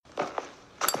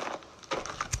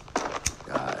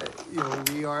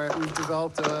we've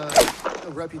developed a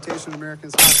reputation in American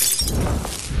soccer.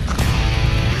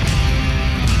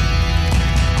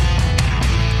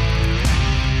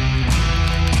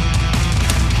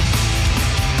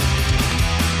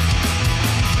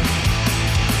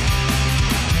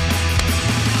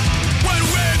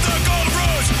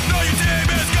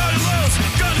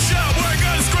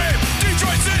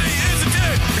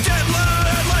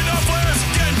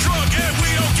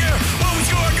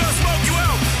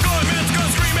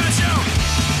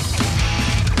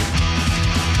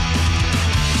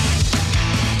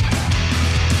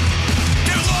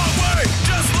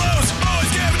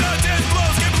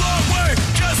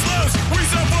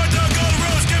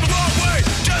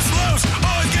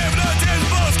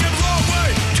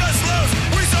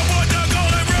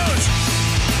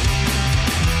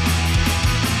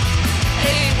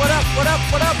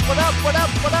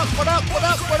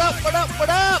 What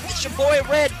up? It's your boy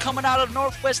Red coming out of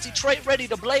Northwest Detroit, ready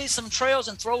to blaze some trails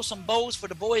and throw some bows for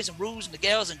the boys and rouge and the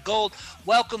gals in gold.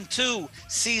 Welcome to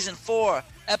Season 4,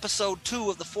 Episode 2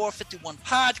 of the 451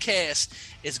 Podcast.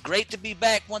 It's great to be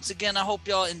back once again. I hope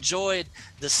y'all enjoyed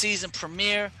the season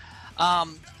premiere.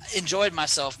 Enjoyed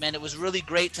myself, man. It was really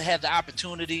great to have the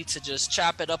opportunity to just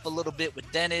chop it up a little bit with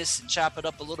Dennis and chop it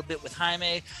up a little bit with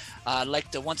Jaime. I'd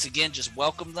like to once again just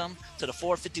welcome them to the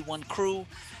 451 crew.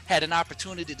 Had an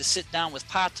opportunity to sit down with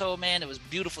Pato, man. It was a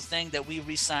beautiful thing that we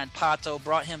re-signed Pato,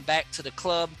 brought him back to the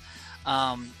club,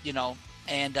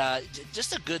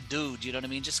 just a good dude, you know what I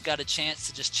mean? Just got a chance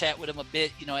to just chat with him a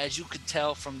bit, as you could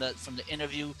tell from the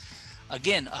interview.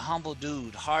 Again, a humble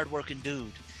dude, hardworking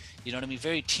dude. You know what I mean?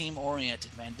 Very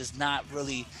team-oriented, man. Does not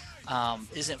really,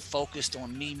 isn't focused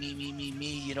on me.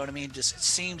 You know what I mean? Just it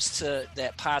seems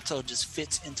that Pato just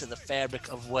fits into the fabric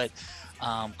of what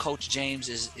Coach James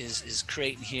is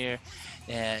creating here,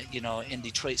 in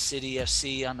Detroit City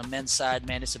FC on the men's side,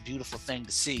 man. It's a beautiful thing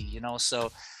to see,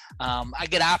 So I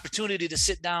get an opportunity to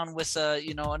sit down with,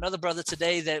 another brother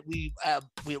today that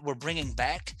we're bringing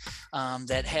back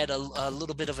that had a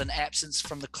little bit of an absence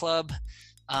from the club.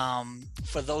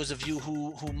 For those of you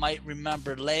who might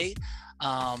remember Laye,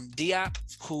 Diop,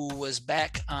 who was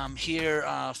back here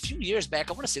a few years back,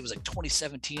 I want to say it was like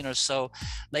 2017 or so.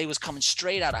 Laye was coming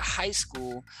straight out of high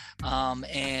school,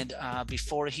 and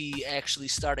before he actually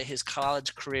started his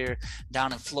college career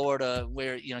down in Florida,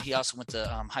 where he also went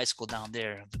to high school down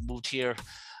there. Moved here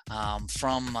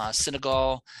from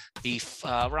Senegal,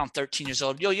 around 13 years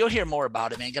old. You'll hear more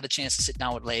about it, man. Got a chance to sit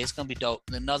down with Laye. It's gonna be dope.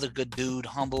 Another good dude,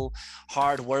 humble,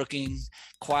 hardworking,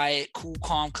 quiet, cool,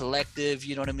 calm, collective.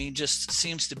 You know what I mean? Just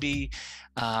seems to be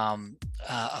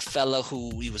a fella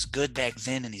who he was good back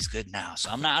then and he's good now. So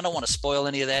I don't want to spoil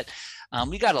any of that.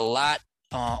 We got a lot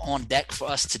on deck for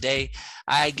us today.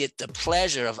 I get the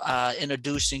pleasure of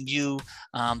introducing you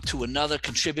to another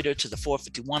contributor to the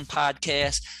 451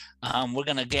 podcast. We're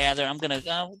going to gather. I'm going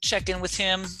to check in with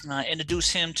him,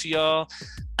 introduce him to y'all,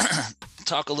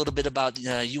 talk a little bit about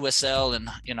USL and,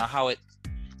 how it,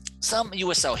 some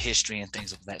USL history and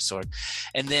things of that sort.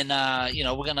 And then,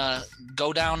 we're going to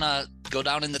go down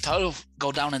in the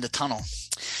tunnel.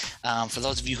 For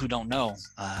those of you who don't know,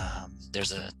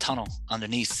 there's a tunnel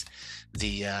underneath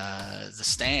the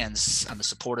stands on the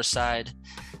supporter side,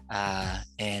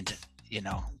 and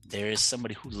there is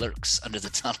somebody who lurks under the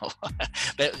tunnel.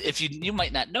 But if you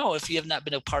might not know, if you have not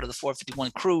been a part of the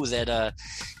 451 crew, that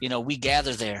we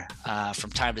gather there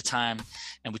from time to time,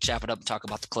 and we chop it up and talk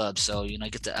about the club. So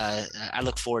I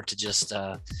look forward to just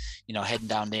heading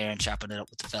down there and chopping it up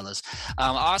with the fellas.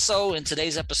 Also in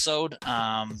today's episode,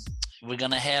 we're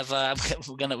gonna have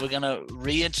we're gonna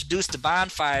reintroduce the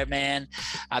bonfire, man.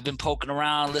 I've been poking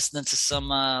around, listening to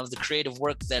some of the creative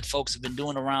work that folks have been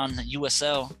doing around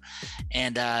USL,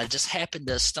 and just happened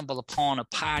to stumble upon a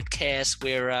podcast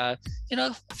where a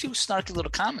few snarky little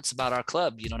comments about our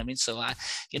club. You know what I mean? So I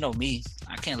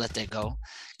can't let that go.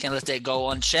 Can't let that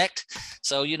go unchecked.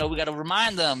 So we got to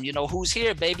remind them. Who's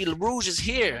here, baby? Le Rouge is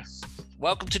here.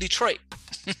 Welcome to Detroit.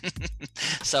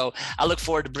 So I look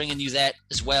forward to bringing you that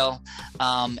as well.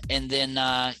 And then,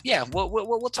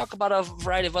 we'll talk about a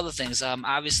variety of other things.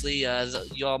 Obviously,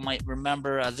 y'all might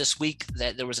remember this week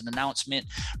that there was an announcement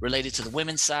related to the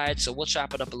women's side. So we'll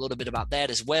chop it up a little bit about that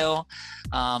as well.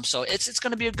 So it's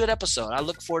going to be a good episode. I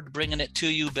look forward to bringing it to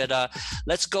you. But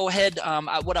let's go ahead.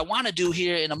 What I want to do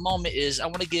here in a moment is I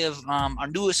want to give our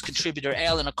newest contributor,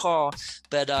 Alan, a call.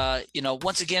 But,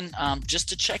 once again, just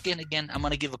to check in again, I'm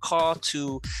going to give a call to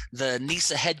to the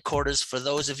NISA headquarters. For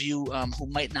those of you who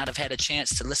might not have had a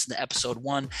chance to listen to episode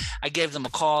 1, I gave them a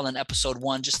call in episode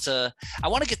 1 I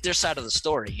want to get their side of the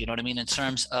story, you know what I mean, in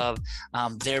terms of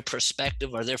their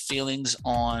perspective or their feelings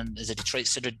on the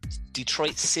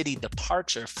Detroit City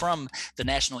departure from the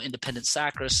National Independent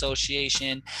Soccer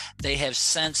Association. They have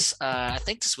since, I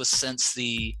think this was since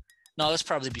no, it was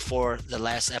probably before the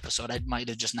last episode. I might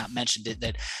have just not mentioned it,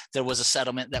 that there was a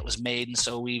settlement that was made. And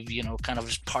so we've, kind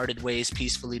of parted ways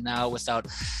peacefully now without,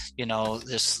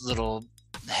 this little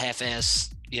half-ass,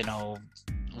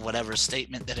 whatever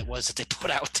statement that it was that they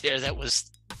put out there. That was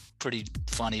pretty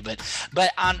funny. But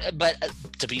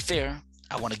to be fair,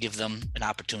 I want to give them an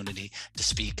opportunity to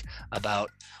speak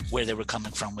about where they were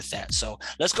coming from with that. So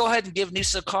let's go ahead and give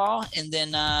Nisa a call, and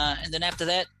then after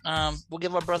that, we'll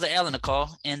give our brother Alan a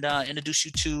call and introduce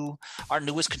you to our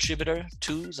newest contributor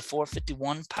to the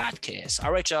 451 podcast.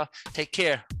 All right, y'all, take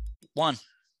care. One.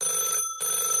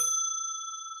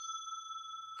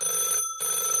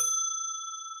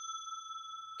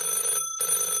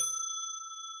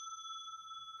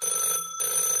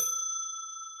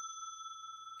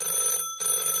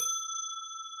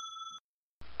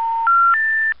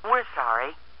 We're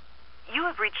sorry. You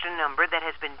have reached a number that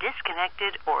has been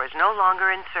disconnected or is no longer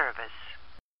in service.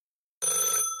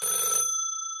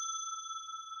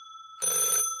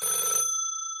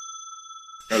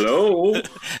 Hello.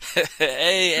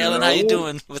 Hey, Alan, Hello? how you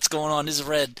doing? What's going on? This is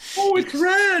Red. Oh, it's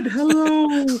Red. Hello.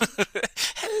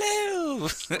 Hello.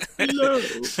 Hello.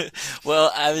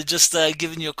 Well, I was just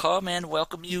giving you a call, man.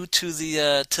 Welcome you to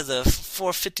the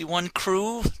 451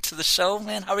 crew, to the show,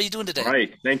 man. How are you doing today? All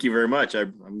right. Thank you very much.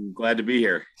 I'm glad to be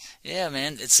here. Yeah,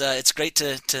 man. It's great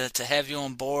to have you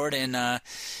on board, and I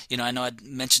know I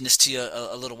mentioned this to you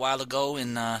a little while ago,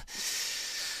 and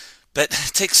but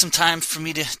it takes some time for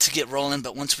me to get rolling.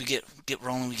 But once we get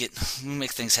rolling, we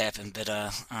make things happen. But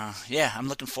yeah, I'm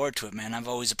looking forward to it, man. I've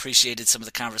always appreciated some of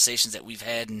the conversations that we've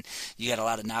had, and you got a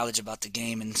lot of knowledge about the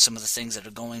game and some of the things that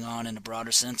are going on in a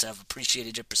broader sense. I've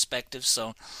appreciated your perspective.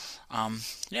 So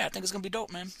yeah, I think it's gonna be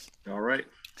dope, man. All right.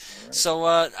 So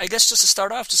I guess just to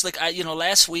start off, just like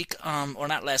last week, or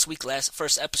not last week,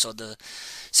 first episode, the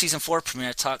season 4 premiere,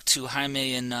 I talked to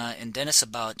Jaime and Dennis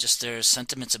about just their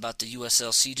sentiments about the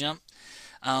USLC jump.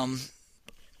 How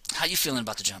you feeling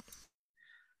about the jump?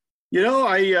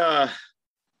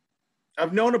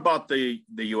 I've known about the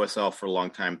USL for a long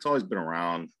time. It's always been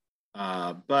around,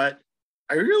 but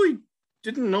I really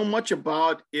didn't know much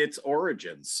about its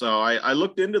origins. So I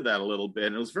looked into that a little bit,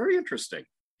 and it was very interesting.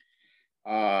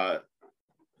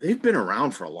 They've been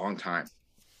around for a long time.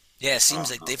 Yeah, it seems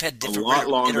like they've had different a lot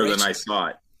longer iterations than I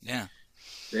thought. Yeah.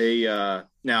 They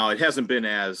now it hasn't been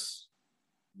as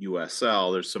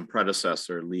USL. There's some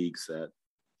predecessor leagues that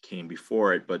came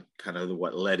before it, but kind of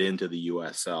what led into the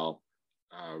USL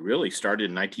really started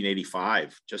in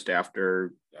 1985, just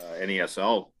after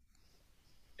NASL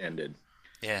ended.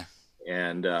 Yeah.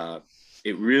 And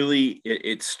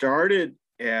it started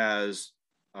as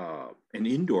an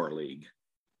indoor league,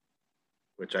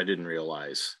 which I didn't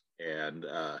realize. And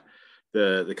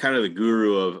the kind of the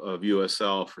guru of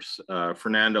USL,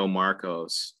 Fernando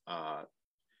Marcos,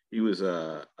 he was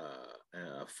a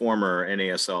former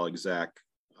NASL exec,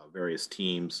 various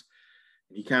teams.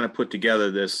 He kind of put together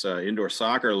this indoor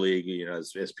soccer league,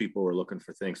 as people were looking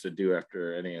for things to do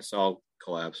after NASL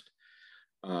collapsed.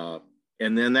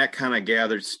 And then that kind of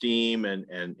gathered steam,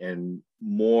 and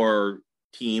more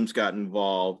teams got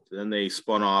involved. Then they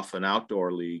spun off an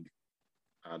outdoor league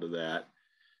out of that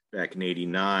back in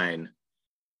 '89,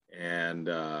 and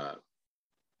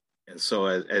so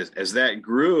as that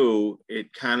grew,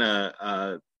 it kind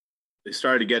of they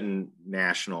started getting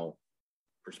national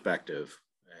perspective,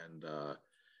 and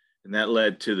that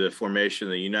led to the formation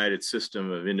of the United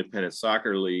System of Independent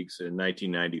Soccer Leagues in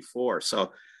 1994.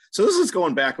 So this is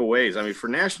going back a ways. I mean, for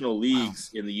national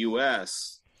leagues in the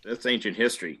U.S., that's ancient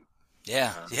history.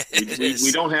 Yeah,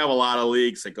 we don't have a lot of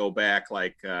leagues that go back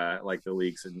like the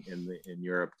leagues in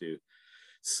Europe do.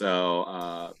 So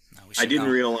I didn't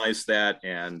realize that,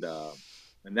 and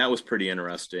that was pretty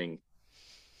interesting.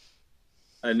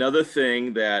 Another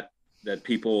thing that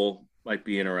people might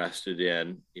be interested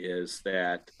in is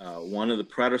that one of the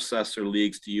predecessor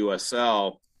leagues to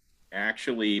USL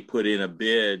actually put in a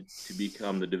bid to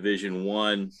become the Division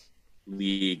I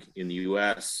league in the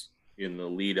U.S. in the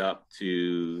lead up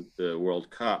to the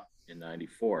World Cup in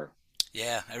 '94.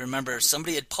 Yeah, I remember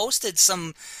somebody had posted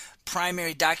some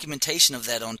primary documentation of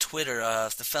that on Twitter.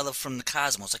 The fellow from the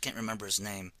Cosmos, I can't remember his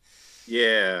name.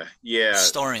 Yeah.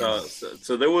 Historian.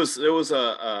 So there was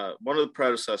a one of the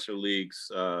predecessor leagues,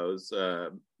 was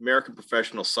American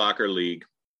Professional Soccer League,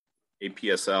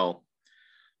 APSL,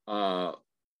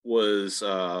 was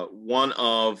one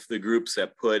of the groups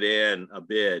that put in a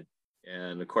bid,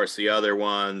 and of course the other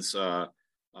ones,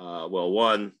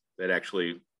 one that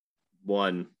actually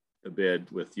won the bid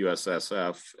with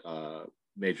USSF,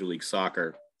 Major League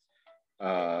Soccer.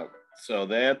 So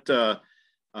that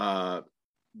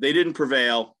they didn't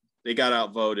prevail. They got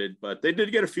outvoted, but they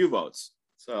did get a few votes.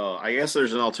 So I guess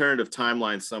there's an alternative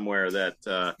timeline somewhere that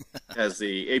has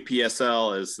the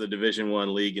APSL as the Division I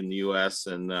league in the U.S.,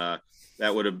 and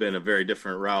that would have been a very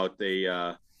different route. They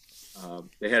had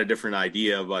a different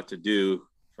idea of what to do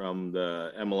from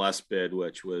the MLS bid,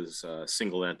 which was a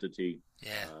single entity,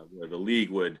 where the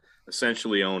league would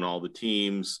essentially own all the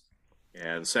teams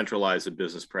and centralize the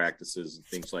business practices and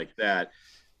things like that.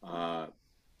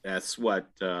 That's what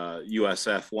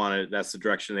USF wanted. That's the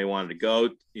direction they wanted to go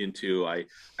into. I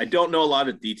don't know a lot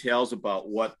of details about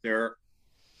what their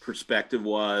perspective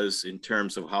was in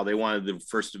terms of how they wanted the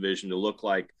first division to look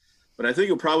like, but I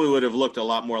think it probably would have looked a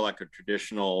lot more like a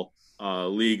traditional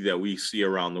league that we see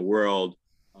around the world,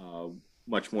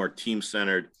 much more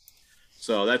team-centered.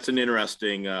 So that's an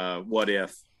interesting what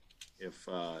if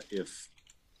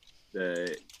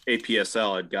the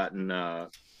APSL had gotten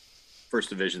first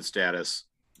division status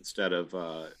instead of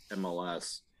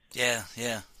MLS. Yeah.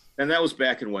 And that was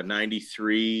back in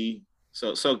 93.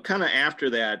 So kind of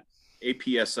after that,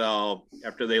 APSL,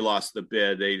 after they lost the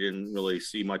bid, they didn't really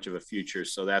see much of a future.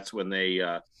 So that's when they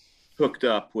hooked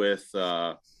up with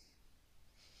the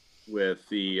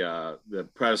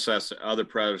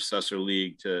predecessor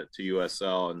league to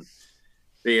USL, and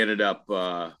they ended up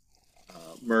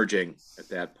merging at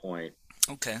that point.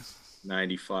 Okay.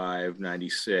 95,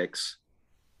 96.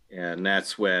 And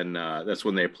that's when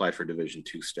they applied for Division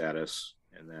II status,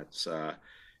 and that's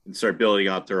and started building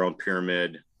out their own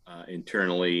pyramid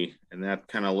internally, and that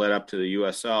kind of led up to the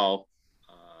USL.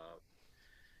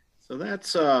 So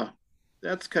that's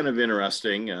kind of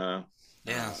interesting. And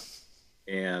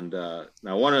now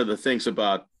one of the things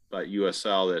about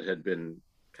USL that had been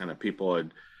kind of people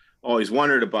had always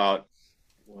wondered about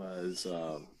was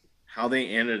how they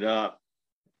ended up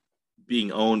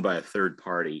being owned by a third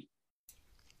party.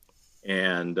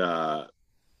 And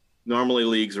normally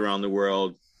leagues around the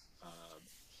world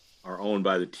are owned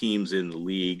by the teams in the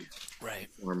league, right?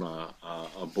 Form a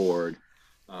board.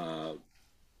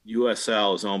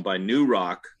 USL is owned by New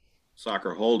Rock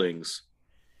Soccer Holdings,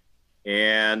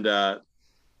 and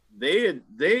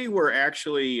they were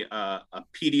actually a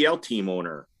PDL team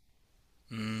owner,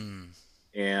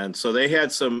 and so they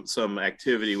had some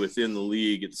activity within the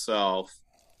league itself,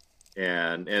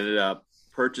 and ended up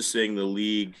purchasing the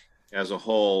league as a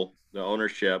whole, the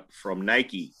ownership from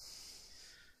Nike.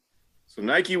 So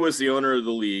Nike was the owner of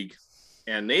the league,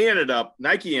 and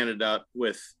Nike ended up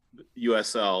with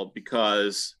USL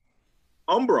because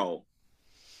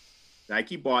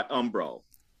Nike bought Umbro.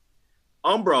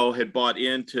 Umbro had bought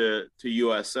into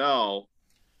USL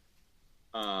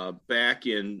back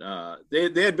in,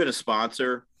 they had been a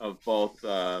sponsor of both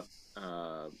the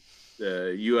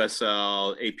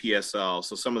USL, APSL,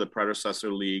 so some of the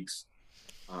predecessor leagues.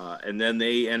 And then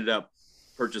they ended up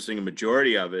purchasing a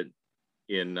majority of it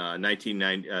in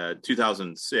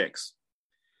 2006.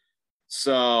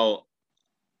 So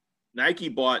Nike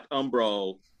bought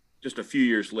Umbro just a few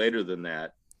years later than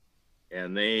that.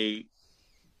 And they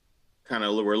kind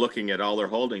of were looking at all their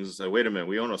holdings and said, wait a minute,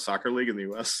 we own a soccer league in the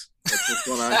U.S.? What's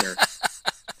going on here?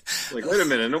 Like, wait a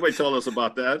minute, nobody told us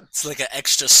about that. It's like an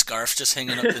extra scarf just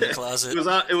hanging up in the closet.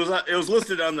 It was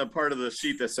listed on the part of the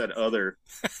sheet that said other.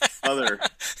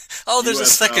 Oh, there's a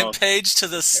second page to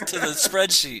the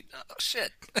spreadsheet. Oh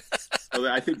shit. So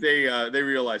I think they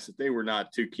realized that they were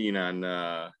not too keen on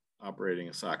operating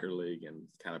a soccer league and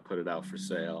kind of put it out for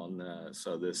sale. And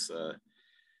so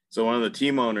one of the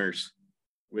team owners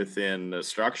within the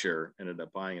structure ended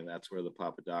up buying, and that's where the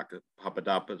Papadakis,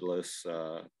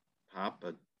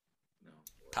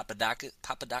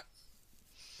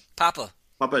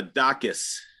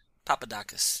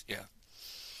 yeah,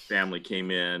 family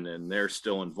came in, and they're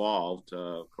still involved,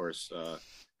 of course,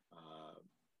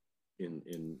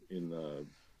 in the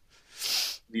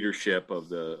leadership of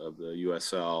the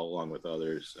USL along with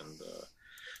others, and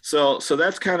so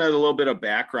that's kind of a little bit of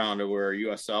background of where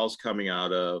USL is coming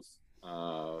out of,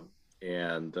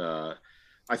 and I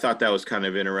thought that was kind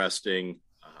of interesting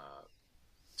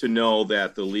to know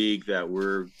that the league that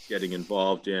we're getting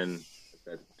involved in,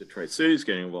 that Detroit City is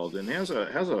getting involved in, has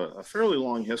a fairly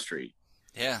long history.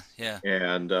 Yeah.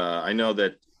 And I know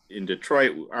that in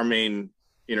Detroit, our main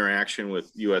interaction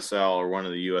with USL, or one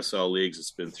of the USL leagues,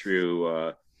 has been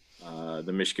through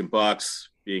the Michigan Bucks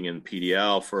being in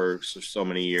PDL for so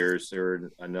many years.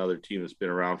 They're another team that's been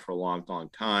around for a long, long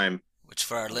time. Which,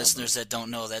 for our listeners that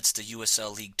don't know, that's the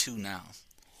USL League 2 now.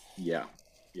 Yeah,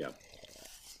 yeah.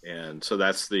 And so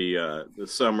that's the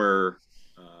summer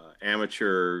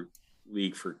amateur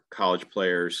league for college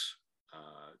players,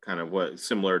 kind of what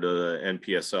similar to the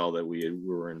NPSL that we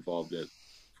were involved in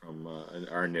from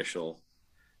our initial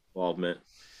involvement.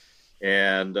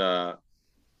 And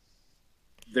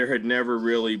there had never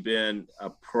really been a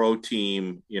pro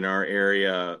team in our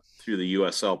area through the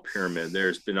USL pyramid.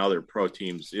 There's been other pro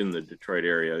teams in the Detroit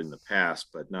area in the past,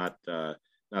 but not so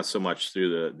much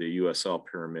through the USL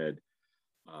pyramid.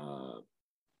 I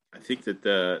think that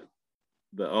the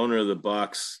owner of the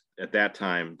Bucks at that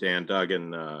time, Dan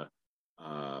Duggan,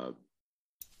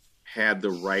 had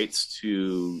the rights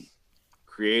to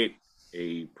create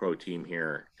a pro team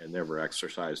here and never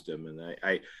exercised them. And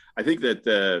I think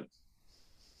that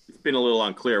it's been a little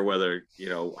unclear whether,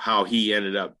 how he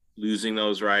ended up losing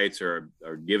those rights or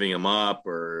giving them up,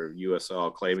 or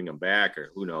USL claiming them back,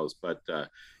 or who knows. But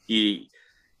he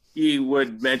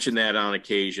would mention that on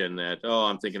occasion that,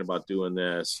 I'm thinking about doing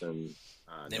this. And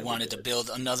they wanted to build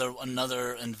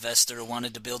another investor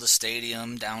wanted to build a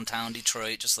stadium downtown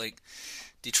Detroit, just like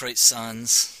Detroit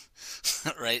Suns,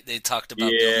 right? They talked about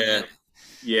building that.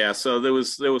 Yeah. So there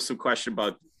was some question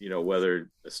about, whether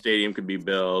a stadium could be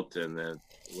built, and then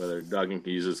whether Duggan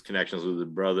could use his connections with his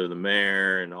brother, the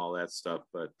mayor, and all that stuff.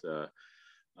 But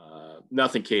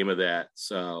nothing came of that.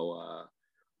 So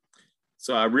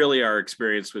really our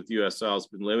experience with USL has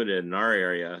been limited in our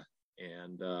area,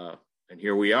 and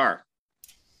here we are.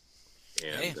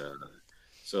 And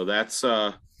so that's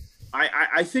I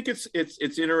think it's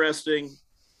interesting.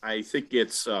 I think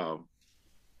it's a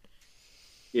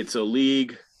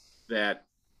league that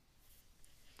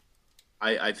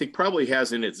I think probably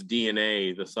has in its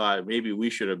DNA the thought maybe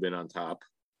we should have been on top.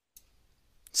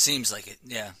 Seems like it,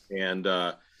 yeah. And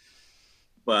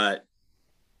but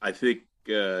I think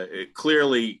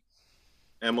clearly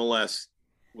MLS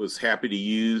was happy to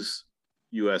use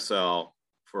USL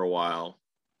for a while,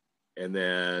 and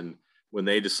then when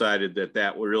they decided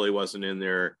that really wasn't in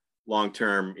their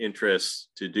long-term interests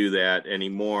to do that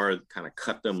anymore, kind of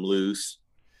cut them loose,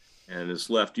 and has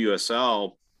left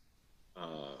USL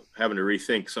having to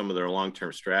rethink some of their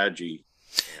long-term strategy.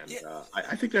 And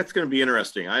I think that's going to be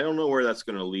interesting. I don't know where that's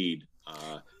going to lead.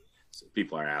 So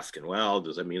people are asking, well,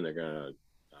 does that mean they're going to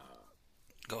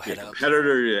go ahead be a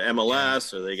competitor to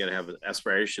MLS? Are they going to have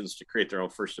aspirations to create their own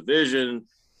first division?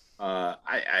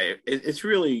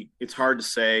 It's hard to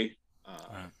say.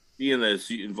 Being that it's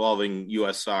involving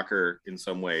U.S. soccer in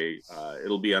some way,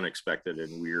 it'll be unexpected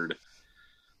and weird.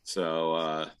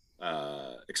 So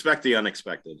expect the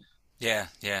unexpected. Yeah.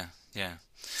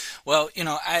 Well,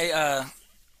 we're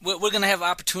going to have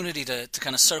opportunity to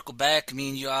kind of circle back. I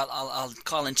mean, I'll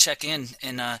call and check in,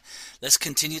 and let's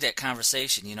continue that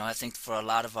conversation. I think for a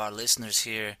lot of our listeners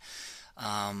here,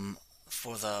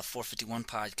 for the 451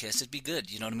 podcast, it'd be good,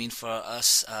 for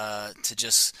us to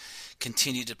just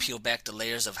continue to peel back the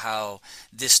layers of how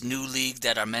this new league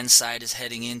that our men's side is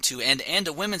heading into, and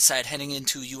the women's side heading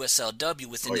into USLW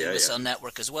within the USL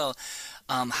network as well,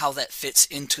 how that fits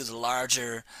into the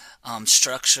larger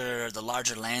structure, the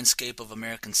larger landscape of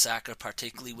American soccer,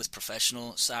 particularly with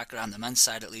professional soccer on the men's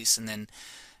side at least. And then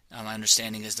my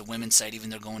understanding is the women's side,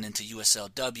 even they're going into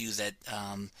USLW, that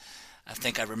I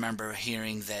think I remember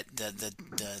hearing that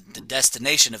the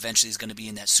destination eventually is going to be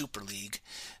in that Super League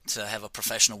to have a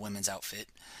professional women's outfit.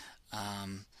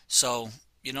 So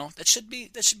that should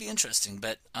be interesting.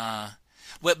 But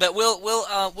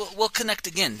we'll connect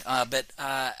again. But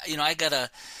I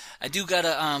do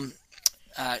gotta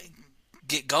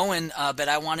get going. But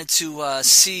I wanted to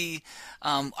see.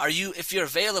 If you're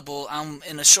available?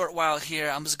 In a short while here.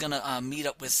 I'm just gonna meet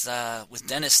up with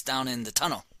Dennis down in the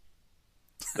tunnel.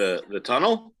 The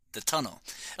tunnel? The tunnel.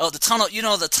 Oh, the tunnel.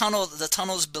 The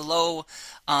tunnel's below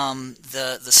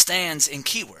the stands in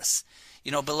Keyworth.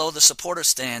 Below the supporter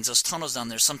stands, those tunnels down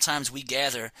there. Sometimes we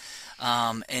gather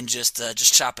and just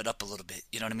chop it up a little bit.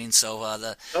 You know what I mean? So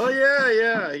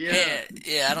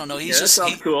yeah. I don't know. He's that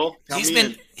sounds cool.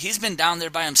 He's been down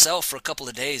there by himself for a couple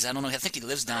of days. I don't know. I think he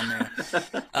lives down there.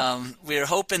 We're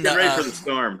hoping Get ready for the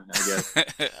storm, I guess.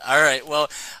 All right. Well,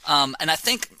 and I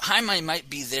think Jaime might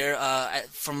be there.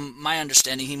 From my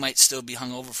understanding, he might still be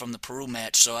hungover from the Peru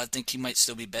match, so I think he might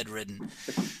still be bedridden.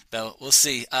 But we'll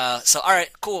see. So all right,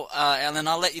 cool. And then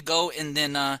I'll let you go, and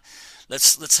then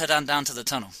let's head on down to the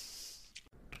tunnel.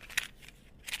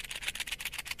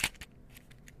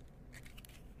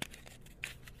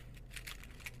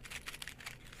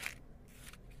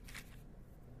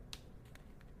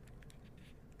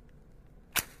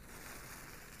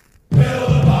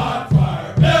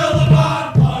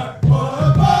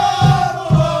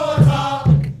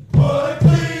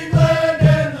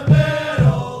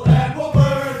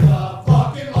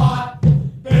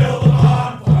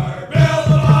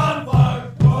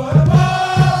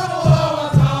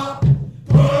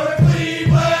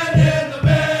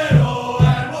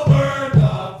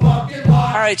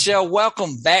 right, y'all.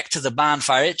 Welcome back to the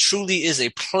bonfire. It truly is a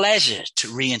pleasure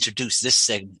to reintroduce this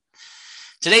segment.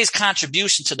 Today's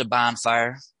contribution to the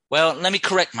bonfire, well, let me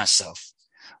correct myself.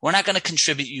 We're not going to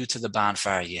contribute you to the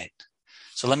bonfire yet.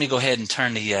 So let me go ahead and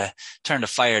turn the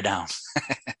fire down.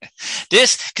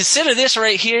 Consider this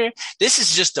right here. This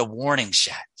is just a warning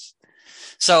shot.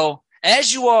 So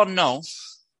as you all know,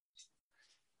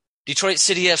 Detroit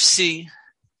City FC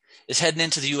is heading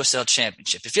into the USL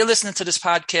Championship. If you're listening to this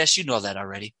podcast, you know that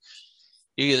already.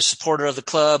 You're either a supporter of the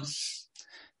club,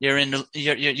 you're in the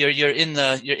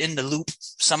loop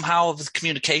somehow of the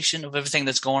communication of everything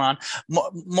that's going on,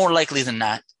 more likely than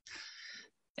not.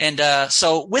 And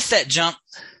so with that jump,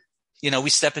 we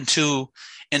step into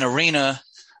an arena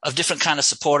of different kind of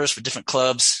supporters for different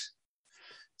clubs,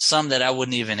 some that I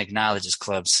wouldn't even acknowledge as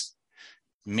clubs,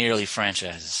 merely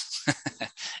franchises.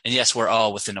 And yes, we're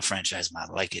all within a franchise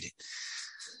model. I get it.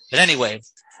 But anyway,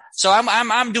 so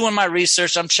I'm doing my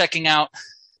research. I'm checking out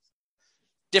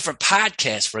different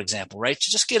podcasts, for example, right? To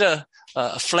just get a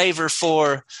flavor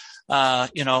for,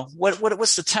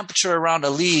 what's the temperature around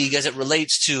a league as it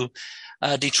relates to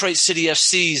Detroit City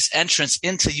FC's entrance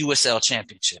into USL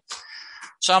Championship.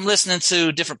 So I'm listening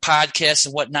to different podcasts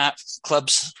and whatnot,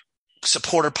 clubs,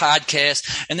 supporter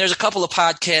podcasts, and there's a couple of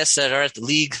podcasts that are at the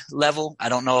league level. I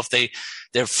don't know if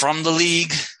they're from the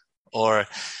league or,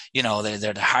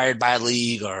 they're hired by a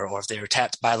league or if they were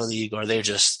tapped by the league or they're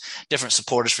just different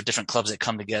supporters for different clubs that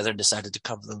come together and decided to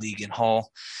cover the league in whole.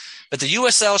 But the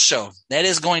USL show, that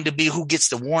is going to be who gets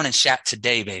the warning shot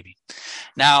today, baby.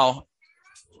 Now,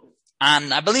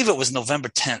 on, I believe it was November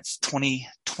 10th,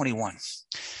 2021,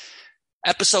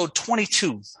 episode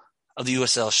 22 of the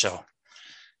USL show.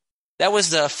 That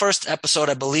was the first episode,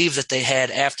 I believe, that they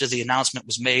had after the announcement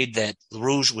was made that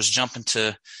Rouge was jump over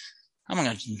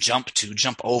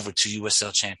to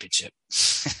USL Championship.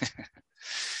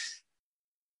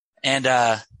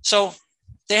 And so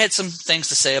they had some things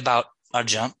to say about our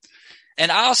jump.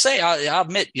 And I'll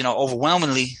admit,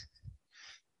 overwhelmingly,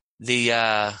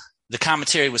 the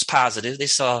commentary was positive. They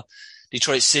saw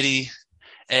Detroit City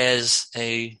as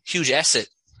a huge asset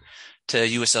to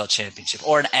USL Championship,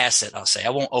 or an asset, I'll say.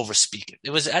 I won't overspeak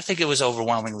it. I think it was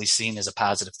overwhelmingly seen as a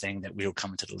positive thing that we were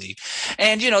coming to the league.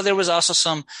 And, there was also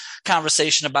some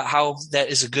conversation about how that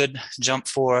is a good jump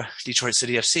for Detroit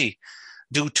City FC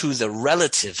due to the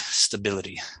relative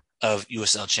stability of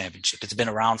USL Championship. It's been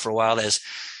around for a while, as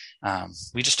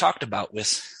we just talked about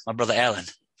with my brother Alan.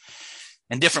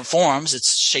 In different forms,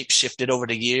 it's shape-shifted over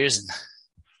the years, and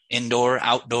indoor,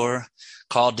 outdoor,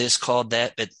 called this, called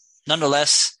that. But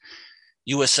nonetheless,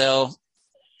 USL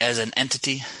as an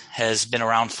entity has been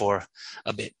around for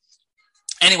a bit.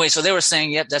 Anyway, so they were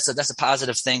saying, yep, that's a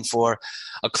positive thing for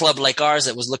a club like ours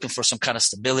that was looking for some kind of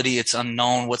stability. It's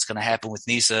unknown what's going to happen with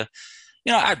Nisa.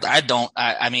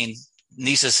 I mean,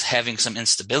 Nisa's having some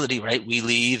instability, right? We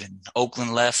leave and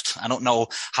Oakland left. I don't know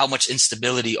how much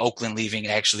instability Oakland leaving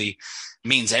actually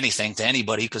means anything to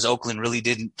anybody, because Oakland really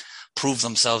didn't prove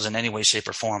themselves in any way, shape,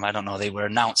 or form. I don't know. They were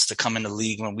announced to come in the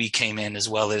league when we came in, as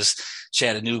well as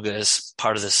Chattanooga as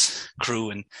part of this crew,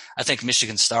 and I think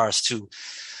Michigan Stars too.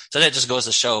 So that just goes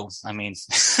to show, I mean,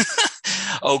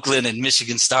 Oakland and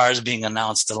Michigan Stars being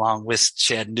announced along with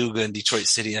Chattanooga and Detroit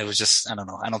City. I don't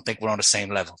know. I don't think we're on the same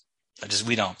level.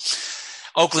 We don't.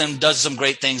 Oakland does some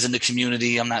great things in the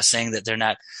community. I'm not saying that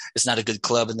it's not a good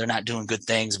club and they're not doing good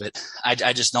things, but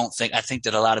I just don't think, I think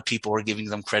that a lot of people were giving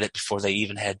them credit before they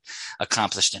even had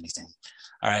accomplished anything.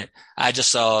 All right. I just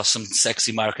saw some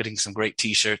sexy marketing, some great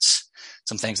t-shirts,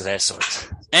 some things of that sort.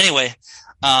 Anyway,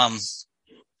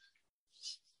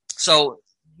 so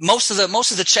most of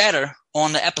the chatter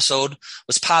on the episode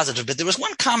was positive, but there was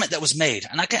one comment that was made,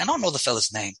 and I don't know the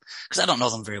fella's name because I don't know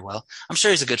them very well. I'm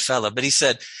sure he's a good fella, but he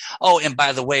said, "Oh, and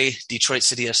by the way, Detroit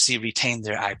City FC retained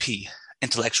their IP,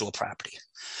 intellectual property,"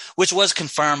 which was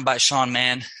confirmed by Sean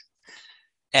Mann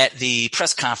at the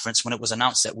press conference when it was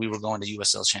announced that we were going to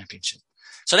USL Championship.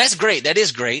 So that's great. That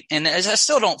is great. And I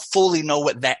still don't fully know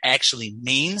what that actually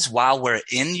means while we're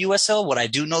in USL. What I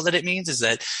do know that it means is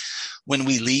that when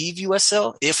we leave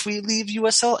USL, if we leave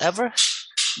USL ever,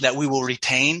 that we will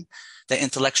retain the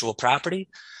intellectual property.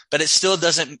 But that's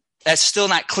still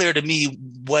not clear to me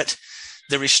what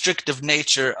the restrictive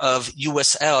nature of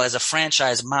USL as a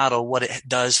franchise model, what it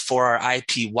does for our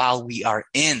IP while we are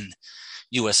in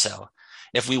USL.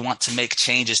 If we want to make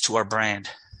changes to our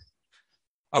brand,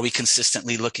 are we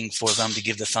consistently looking for them to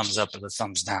give the thumbs up or the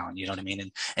thumbs down? You know what I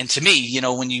mean? And to me,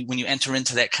 when you enter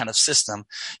into that kind of system,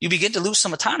 you begin to lose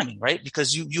some autonomy, right?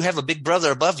 Because you have a big brother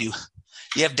above you.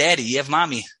 You have daddy, you have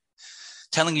mommy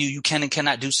telling you can and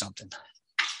cannot do something.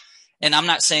 And I'm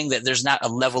not saying that there's not a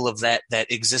level of that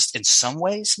exists in some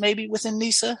ways, maybe within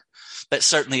NISA, but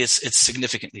certainly it's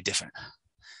significantly different.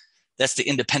 That's the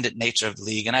independent nature of the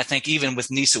league. And I think even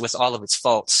with NISA, with all of its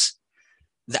faults,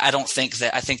 I think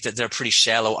that there are pretty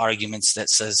shallow arguments that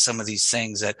says some of these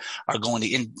things that are going to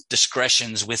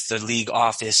indiscretions with the league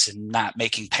office and not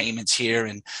making payments here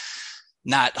and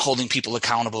not holding people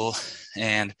accountable,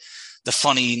 and the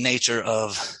funny nature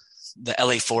of the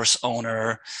LA Force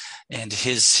owner and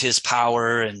his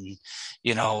power, and,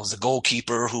 you know, the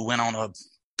goalkeeper who went on a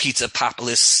pizza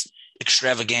populist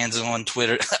extravaganza on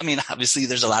Twitter. I mean, obviously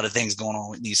there's a lot of things going on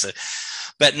with NISA,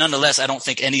 but nonetheless, I don't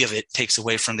think any of it takes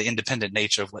away from the independent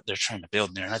nature of what they're trying to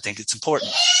build there. And I think it's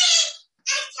important.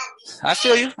 I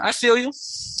feel you.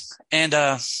 And,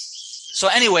 so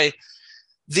anyway,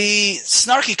 the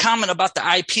snarky comment about the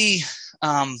IP,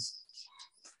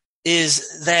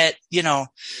 is that, you know,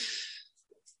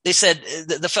 they said,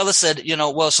 the fella said, you know,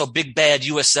 well, so big bad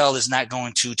USL is not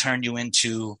going to turn you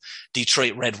into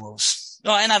Detroit Red Wolves.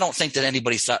 No, and I don't think that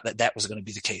anybody thought that was going to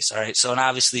be the case. All right. So, and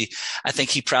obviously I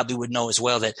think he probably would know as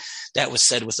well that that was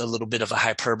said with a little bit of a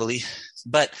hyperbole.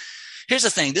 But here's the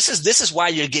thing. This is why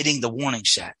you're getting the warning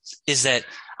shot, is that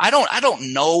I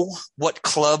don't know what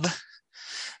club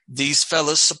these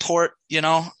fellas support, you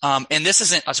know, and this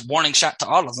isn't a warning shot to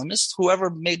all of them. It's whoever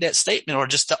made that statement, or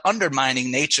just the undermining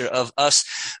nature of us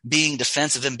being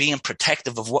defensive and being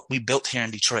protective of what we built here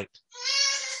in Detroit.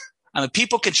 I mean,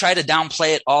 people can try to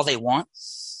downplay it all they want.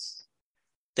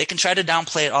 They can try to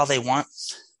downplay it all they want.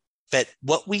 But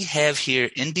what we have here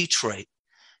in Detroit,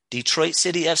 Detroit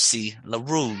City FC, La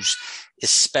Rouge, is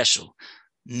special.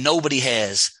 Nobody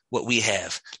has what we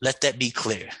have. Let that be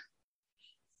clear.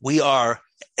 We are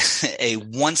a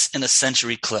once in a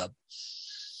century club.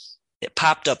 It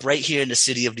popped up right here in the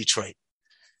city of Detroit.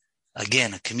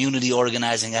 Again, a community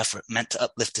organizing effort meant to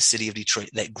uplift the city of Detroit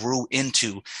that grew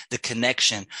into the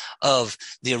connection of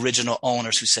the original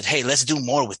owners who said, hey, let's do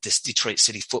more with this Detroit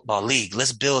City Football League.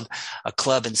 Let's build a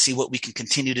club and see what we can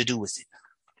continue to do with it.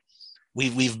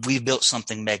 We've built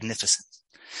something magnificent.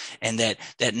 And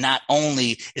that not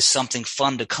only is something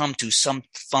fun to come to, some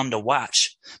fun to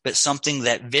watch, but something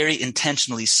that very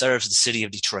intentionally serves the city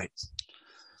of Detroit.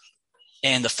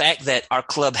 And the fact that our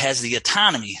club has the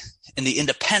autonomy and the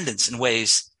independence in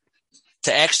ways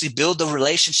to actually build the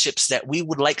relationships that we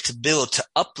would like to build to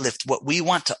uplift what we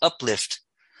want to uplift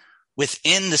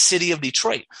within the city of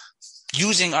Detroit,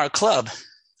 using our club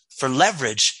for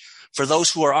leverage for those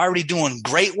who are already doing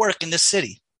great work in this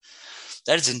city.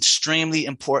 That is extremely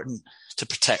important to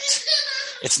protect.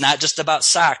 It's not just about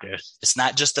soccer. It's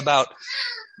not just about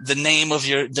the name of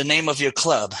your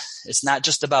club. It's not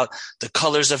just about the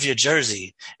colors of your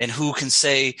jersey and who can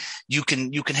say you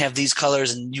can have these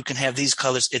colors and you can have these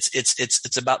colors.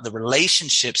 It's about the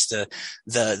relationships,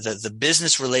 the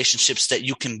business relationships that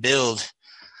you can build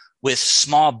with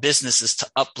small businesses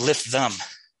to uplift them,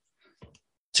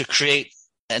 to create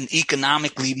an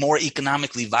more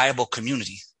economically viable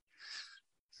community.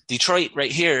 Detroit,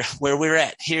 right here, where we're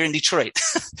at, here in Detroit,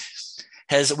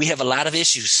 we have a lot of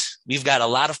issues. We've got a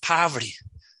lot of poverty.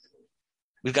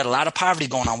 We've got a lot of poverty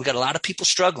going on. We've got a lot of people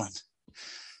struggling.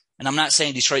 And I'm not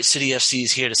saying Detroit City FC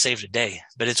is here to save the day,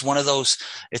 but it's one of those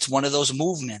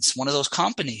movements, one of those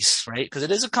companies, right? Because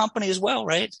it is a company as well,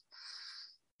 right?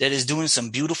 That is doing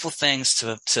some beautiful things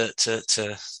to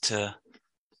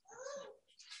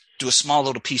do a small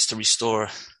little piece to restore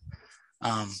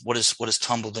what is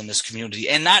tumbled in this community,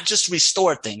 and not just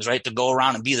restore things, right? To go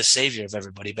around and be the savior of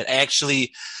everybody, but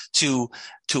actually to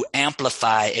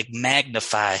amplify and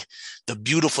magnify the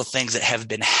beautiful things that have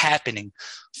been happening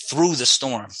through the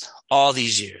storm all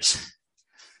these years.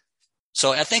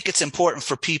 So I think it's important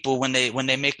for people when they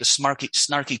make the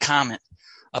snarky comment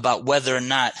about whether or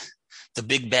not the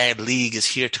big bad league is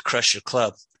here to crush your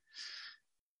club,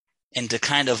 and to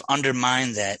kind of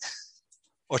undermine that,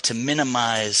 or to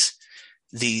minimize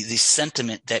the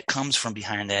sentiment that comes from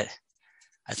behind that.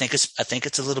 I think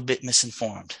it's a little bit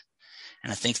misinformed.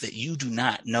 And I think that you do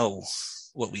not know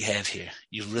what we have here.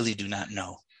 You really do not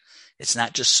know. It's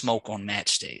not just smoke on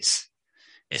match days.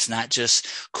 It's not just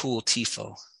cool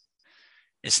tifo.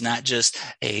 It's not just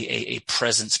a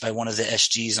presence by one of the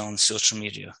SGs on social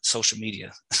media.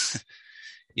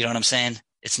 You know what I'm saying?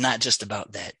 It's not just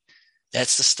about that.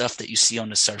 That's the stuff that you see on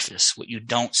the surface. What you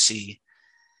don't see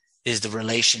is the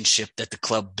relationship that the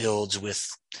club builds with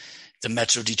the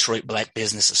Metro Detroit Black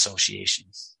Business Association.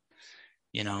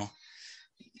 You know,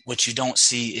 what you don't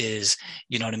see is,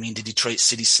 you know what I mean, the Detroit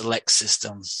City Select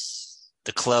System,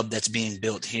 the club that's being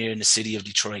built here in the city of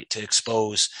Detroit to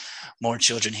expose more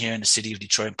children here in the city of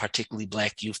Detroit, and particularly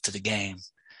Black youth, to the game,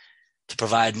 to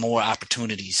provide more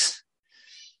opportunities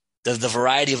the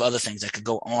variety of other things that could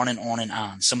go on and on and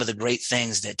on. Some of the great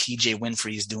things that TJ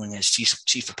Winfrey is doing as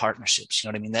chief of partnerships. You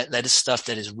know what I mean? That is stuff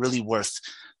that is really worth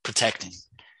protecting.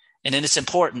 And then it's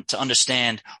important to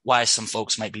understand why some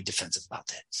folks might be defensive about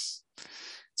that.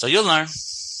 So you'll learn.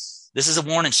 This is a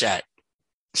warning shot.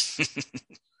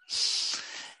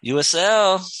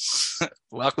 USL,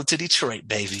 welcome to Detroit,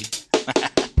 baby.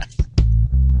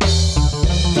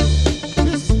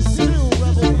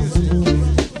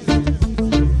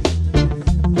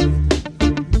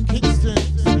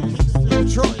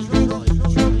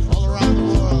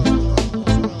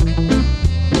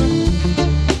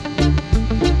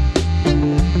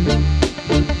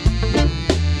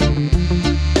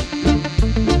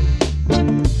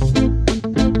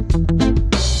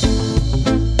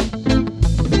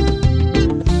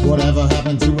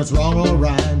 What's wrong or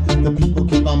right? The people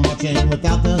keep on marching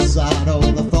without the side or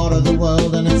the thought of the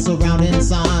world and its surrounding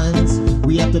signs.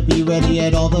 We have to be ready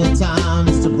at all the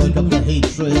times to break up the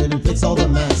hatred and fix all the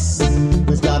mess.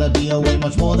 There's gotta be a way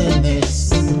much more than this.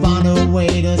 To find a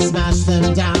way to smash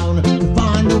them down. To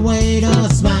find a way to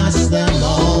smash them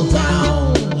all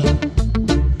down.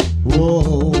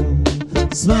 Whoa,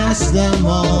 smash them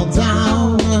all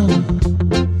down.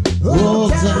 All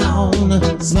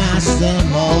down, smash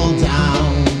them all down.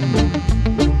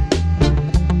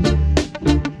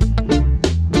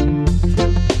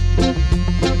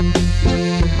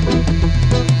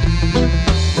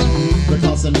 The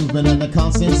constant movement and the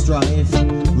constant strife.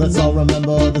 Let's all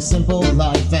remember the simple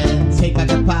life and take back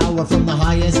the power from the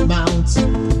highest mount.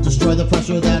 Destroy the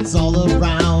pressure that's all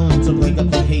around to break up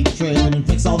the hatred and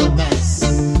fix all the mess.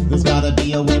 There's gotta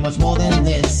be a way much more than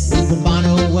this. To find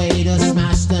a way to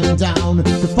smash them down.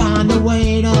 To find a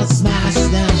way to smash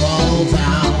them all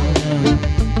down.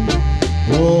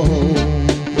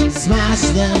 Oh, smash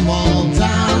them all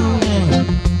down.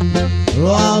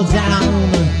 All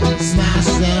down. Smash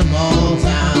them all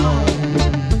down.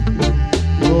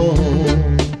 Oh,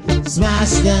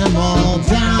 smash them all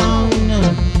down.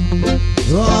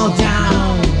 All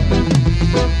down.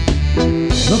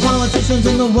 The politicians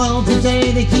in the world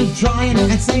today, they keep trying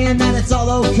and saying that it's all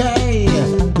okay.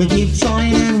 They keep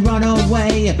trying and run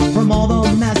away from all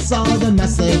the mess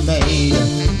they made.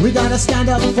 We gotta stand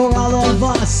up for all of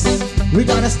us. We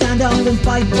gotta stand up and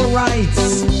fight for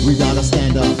rights. We gotta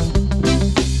stand up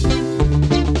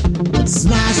and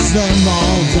smash them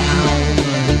all down.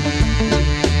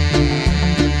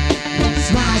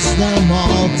 Smash them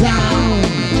all down.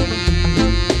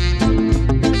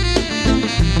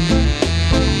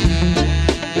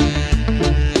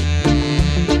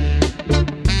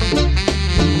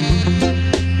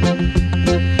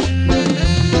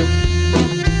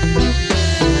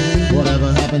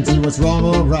 What's wrong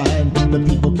or right? The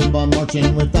people keep on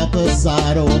marching without the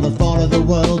side or the thought of the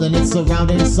world and its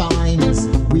surrounding signs.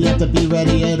 We have to be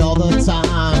ready at all the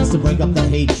times to break up the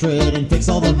hatred and fix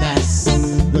all the mess.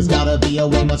 There's gotta be a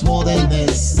way much more than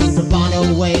this. To find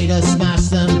a way to smash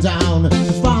them down.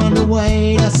 To find a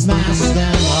way to smash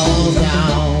them all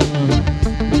down.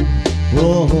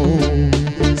 Oh,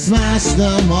 smash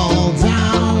them all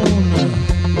down.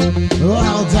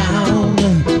 All down.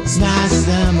 Smash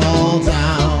them all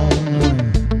down.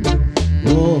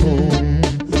 Oh,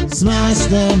 smash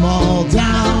them all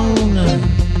down.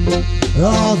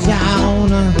 All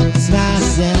down.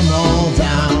 Smash them all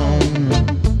down.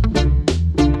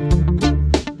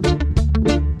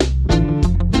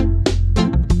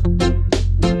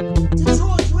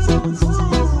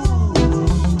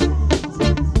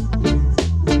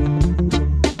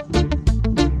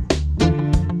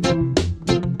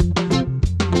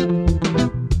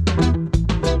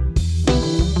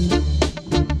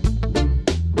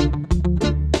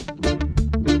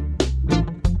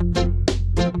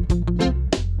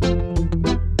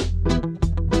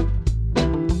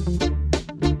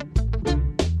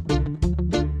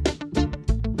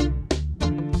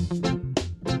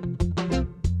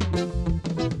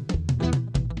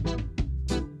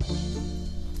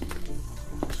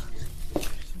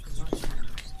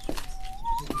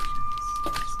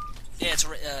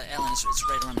 It's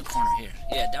right around the corner here.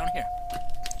 Yeah, down here.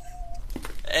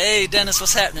 Hey, Dennis,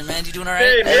 what's happening, man? You doing all right?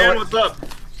 Hey, man, what's up?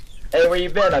 Hey, where you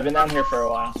been? I've been down here for a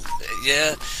while.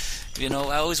 Yeah, you know,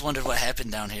 I always wondered what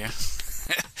happened down here.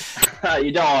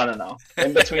 You don't want to know.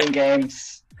 In between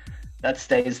games, that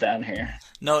stays down here.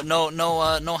 No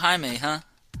Jaime, huh?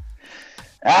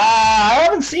 I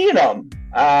haven't seen him.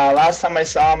 Last time I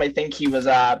saw him, I think he was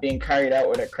being carried out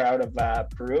with a crowd of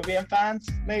Peruvian fans,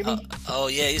 maybe. Oh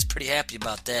yeah, he's pretty happy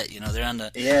about that. You know, they're on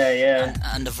the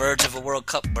on the verge of a World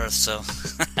Cup berth. So,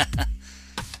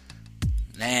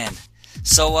 man.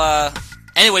 So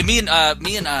Anyway, me and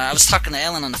I was talking to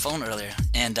Alan on the phone earlier,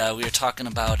 and we were talking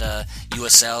about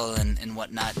USL and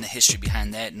whatnot and the history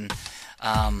behind that, and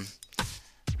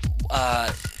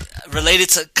related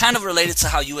to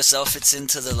how USL fits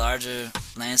into the larger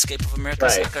landscape of American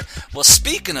soccer. Well,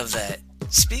 speaking of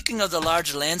the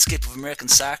larger landscape of American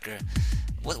soccer,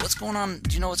 what's going on?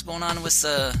 Do you know what's going on with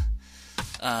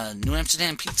New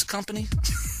Amsterdam Pizza Company?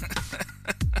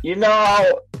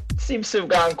 Seems to have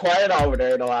gone quiet over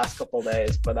there the last couple of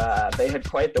days, but they had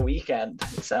quite the weekend.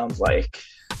 It sounds like.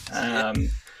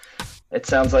 It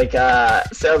sounds like the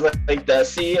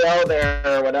CEO there,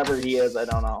 or whatever he is, I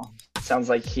don't know. It sounds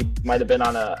like he might have been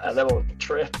on a little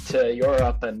trip to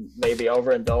Europe and maybe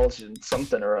overindulged in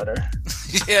something or other.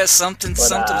 Yeah, something's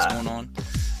going on.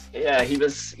 Yeah,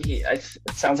 it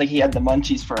sounds like he had the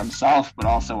munchies for himself, but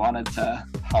also wanted to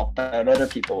help out other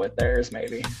people with theirs,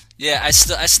 maybe. Yeah, I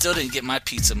still didn't get my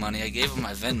pizza money. I gave him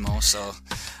my Venmo, so.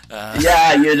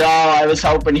 Yeah, I was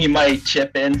hoping he might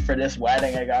chip in for this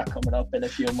wedding I got coming up in a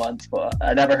few months, but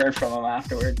I never heard from him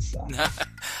afterwards. So.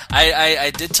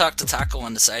 I did talk to Taco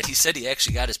on the side. He said he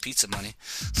actually got his pizza money.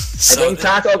 So I think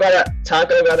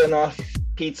Taco got enough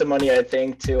pizza money, I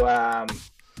think, to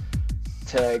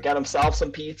get himself some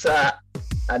pizza,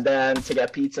 and then to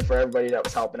get pizza for everybody that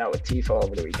was helping out with Tifo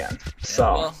over the weekend.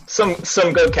 So some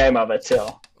good came of it too.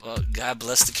 Well, God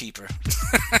bless the keeper.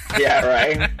 Yeah,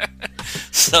 right.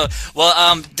 So,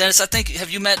 Dennis, have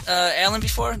you met Alan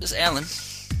before? This is Alan.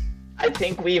 I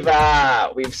think we've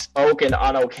spoken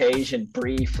on occasion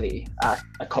briefly at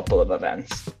a couple of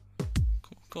events.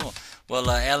 Cool. Well,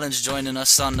 Alan's joining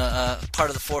us on part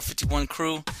of the 451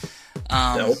 crew.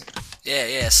 Nope.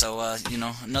 Yeah. So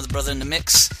another brother in the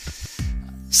mix.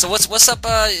 So what's up,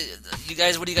 you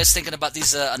guys? What are you guys thinking about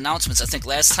these announcements? I think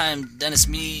last time, Dennis,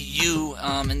 me, you,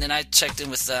 and then I checked in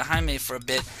with Jaime for a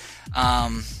bit.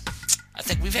 I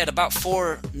think we've had about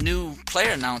 4 new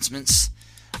player announcements.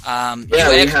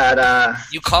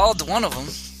 You called one of them.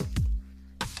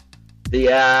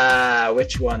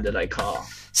 Which one did I call?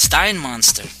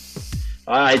 Steinmonster.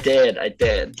 Oh, I did.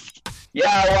 Yeah,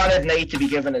 I wanted Nate to be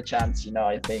given a chance.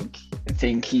 I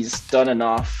think he's done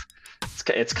enough.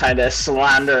 It's kind of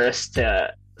slanderous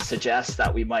to suggest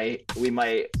that we might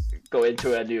go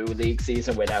into a new league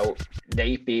season without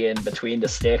Nate being between the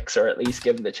sticks, or at least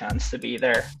given the chance to be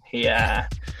there. He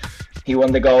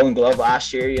won the Golden Glove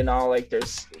last year.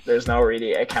 There's no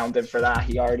really accounting for that.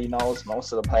 He already knows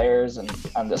most of the players and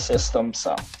the system.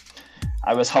 So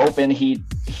I was hoping he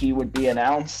would be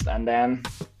announced, and then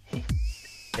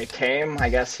it came. I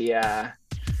guess he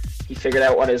figured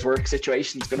out what his work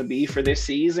situation is going to be for this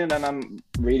season, and I'm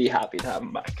really happy to have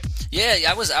him back. Yeah,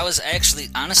 I was actually,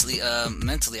 honestly,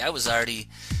 mentally, I was already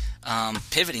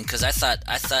pivoting, because I thought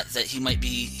that he might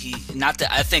be not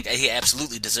that I think he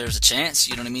absolutely deserves a chance.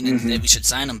 You know what I mean? And that we should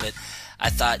sign him, but I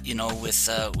thought,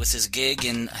 with his gig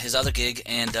and his other gig,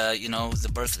 and the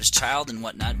birth of his child and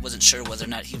whatnot, wasn't sure whether or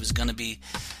not he was going to be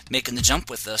making the jump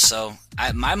with us. So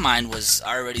my mind was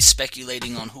already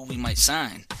speculating on who we might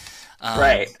sign.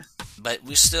 Right. But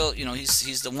we're still,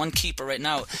 he's the one keeper right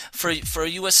now for a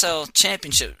USL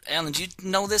championship. Alan, do you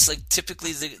know this? Like,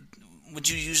 typically, would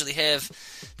you usually have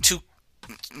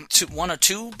one or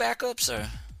two backups, or?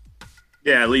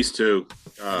 Yeah, at least 2.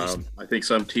 I think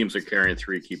some teams are carrying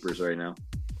 3 keepers right now.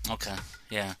 Okay.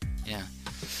 Yeah.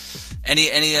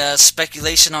 Any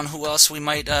speculation on who else we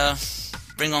might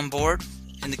bring on board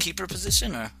in the keeper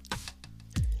position, or?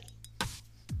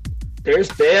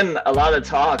 There's been a lot of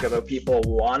talk about people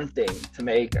wanting to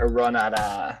make a run at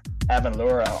Evan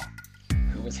Luro,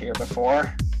 who was here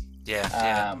before.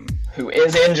 Yeah. Who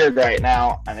is injured right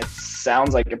now, and it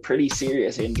sounds like a pretty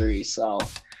serious injury. So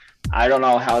I don't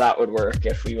know how that would work,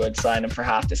 if we would sign him for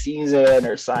half the season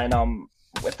or sign him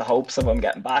with the hopes of him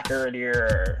getting back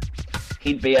earlier.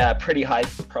 He'd be a pretty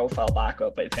high-profile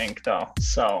backup, I think, though.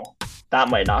 So that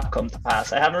might not come to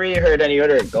pass. I haven't really heard any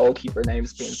other goalkeeper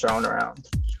names being thrown around.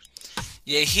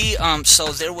 Yeah, he so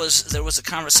there was a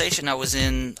conversation I was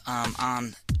in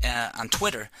on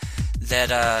Twitter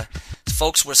that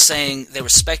folks were saying, they were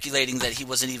speculating that he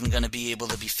wasn't even going to be able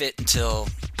to be fit until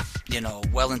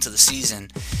well into the season.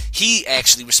 He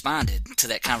actually responded to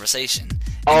that conversation.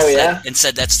 And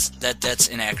said that's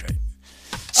inaccurate.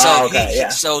 So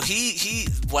he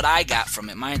what I got from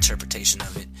it, my interpretation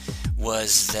of it,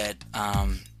 was that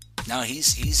no,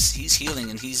 he's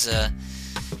healing, and he's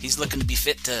looking to be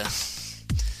fit to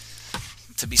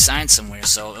be signed somewhere.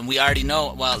 So, and we already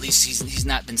know, well, at least he's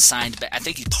not been signed back. I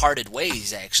think he parted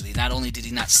ways, actually. Not only did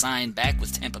he not sign back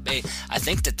with Tampa Bay, I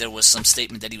think that there was some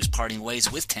statement that he was parting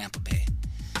ways with Tampa Bay.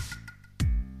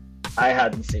 I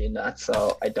hadn't seen that,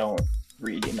 so I don't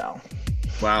really know.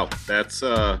 Wow, that's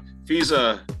if he's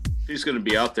going to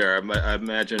be out there, I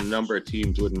imagine a number of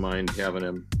teams wouldn't mind having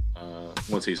him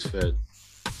once he's fit.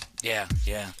 Yeah.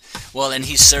 Well, and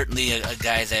he's certainly a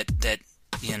guy that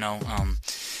if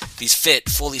he's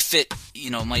fully fit,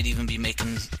 might even be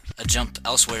making a jump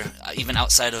elsewhere, even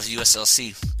outside of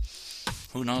USLC.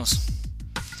 Who knows?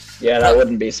 Yeah, that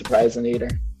wouldn't be surprising either.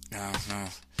 No.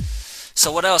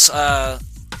 So what else?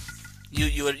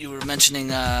 You were mentioning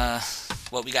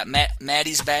we got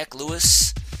Maddie's back,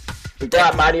 Lewis. We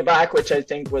got Matty back, which I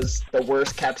think was the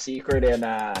worst kept secret in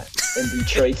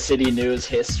Detroit City News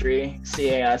history,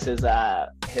 seeing as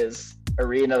his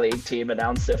Arena League team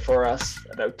announced it for us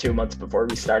about 2 months before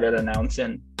we started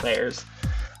announcing players.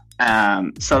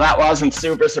 So that wasn't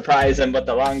super surprising, but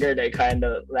the longer they kind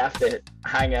of left it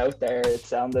hang out there, it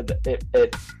sounded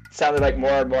like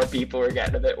more and more people were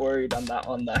getting a bit worried on that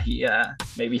one, that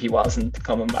maybe he wasn't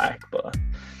coming back. But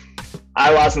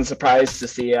I wasn't surprised to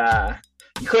see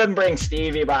you couldn't bring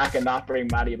Stevie back and not bring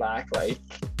Matty back. Like,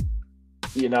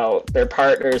 they're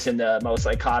partners in the most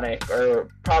iconic, or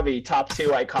probably top 2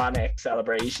 iconic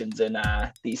celebrations in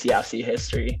DCFC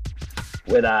history,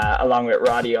 with along with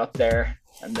Roddy up there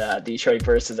and the Detroit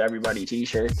versus everybody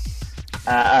t-shirt.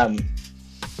 I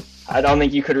don't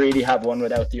think you could really have one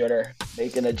without the other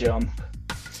making a jump.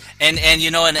 And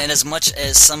as much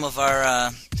as some of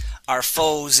our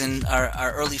foes and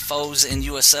our early foes in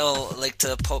USL like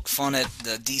to poke fun at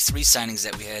the D3 signings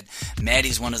that we had,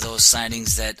 Maddie's one of those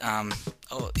signings that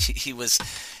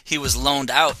he was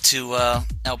loaned out to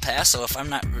El Paso, if I'm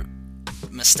not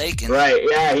mistaken. Right,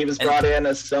 yeah, he was brought in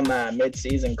as some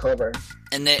mid-season cover.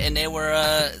 And they were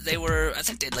I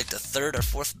think they had like the 3rd or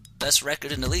 4th best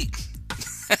record in the league.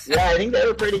 Yeah, I think they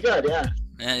were pretty good, yeah.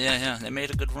 Yeah. They made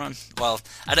a good run. Well,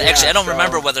 I don't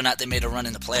remember whether or not they made a run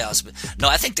in the playoffs, but no,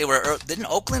 I think they were. Didn't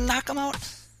Oakland knock them out?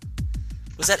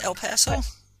 Was that El Paso?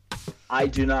 I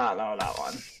do not know that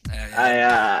one.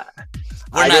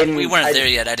 We weren't there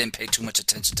yet. I didn't pay too much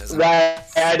attention to them. Right,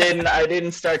 I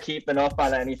didn't start keeping up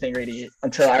on anything really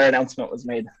until our announcement was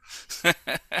made.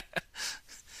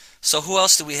 So who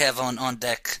else do we have on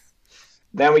deck?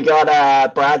 Then we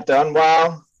got Brad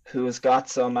Dunwell, who's got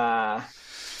some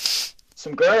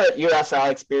good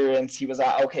USL experience. He was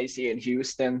at OKC in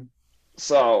Houston.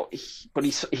 So, but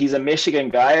he's a Michigan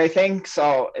guy, I think.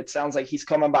 So it sounds like he's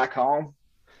coming back home.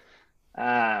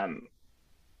 And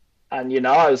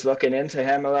I was looking into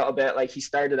him a little bit. Like, he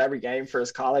started every game for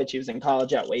his college. He was in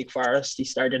college at Wake Forest. He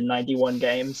started 91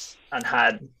 games and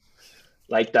had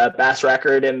like the best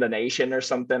record in the nation or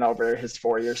something over his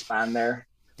 4-year span there.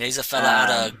 Yeah, he's a fella out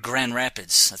of Grand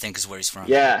Rapids, I think is where he's from.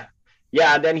 Yeah.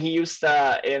 And then he used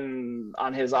to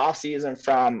on his off season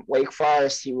from Wake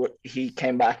Forest, he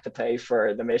came back to play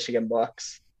for the Michigan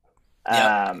Bucks.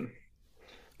 Yep.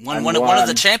 One of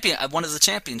the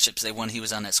championships they won. He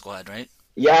was on that squad, right?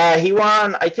 Yeah, he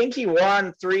won. I think he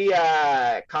won 3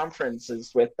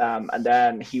 conferences with them, and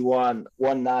then he won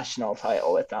 1 national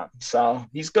title with them. So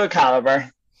he's good caliber.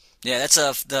 Yeah, that's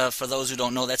for those who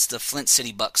don't know, that's the Flint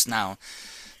City Bucks now.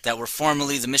 That were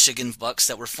formerly the Michigan Bucks,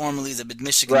 that were formerly the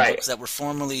Michigan Bucks, that were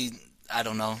formerly, I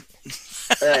don't know.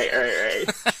 Right.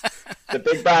 The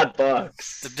big bad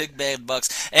Bucks. The big bad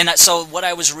Bucks. And so what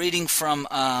I was reading from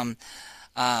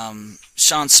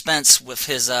Sean Spence with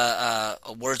his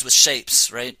Words with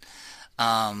Shapes, right?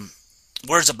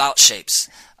 Words About Shapes.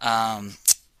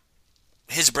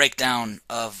 His breakdown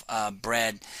of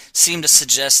Brad seemed to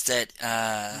suggest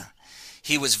that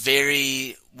he was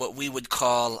very what we would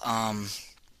call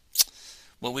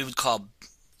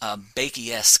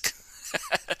Bakey-esque.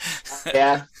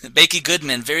 Yeah. Bakey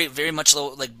Goodman, very, very much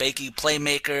like Bakey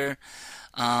playmaker.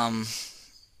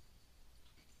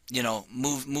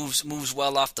 Moves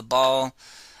well off the ball.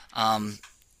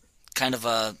 Kind of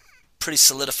a pretty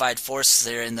solidified force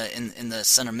there in the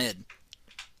center mid.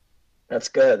 That's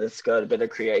good. A bit of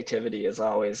creativity is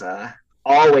always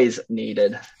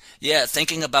needed. Yeah,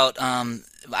 thinking about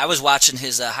I was watching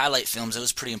his highlight films. It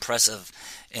was pretty impressive,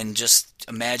 and just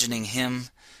imagining him,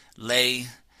 Laye,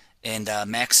 and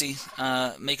Maxi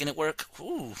making it work.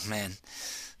 Ooh, man.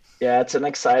 Yeah, it's an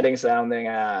exciting sounding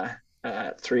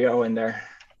trio in there.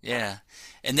 Yeah,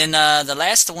 and then the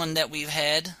last one that we've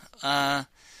had,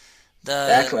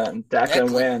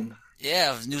 Declan Wynn.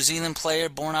 Yeah, New Zealand player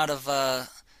born out of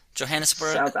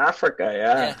Johannesburg, South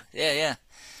Africa. Yeah.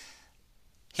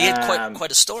 He had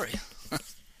quite a story.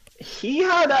 He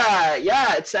had,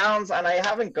 it sounds, and I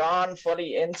haven't gone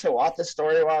fully into what the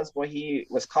story was, but he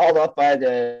was called up by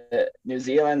the New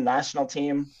Zealand national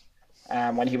team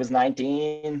when he was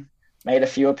 19, made a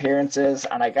few appearances,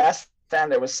 and I guess then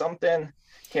there was something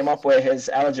came up with his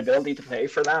eligibility to play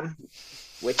for them.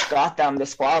 which got them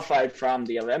disqualified from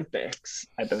the Olympics,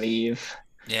 I believe.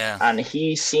 Yeah. And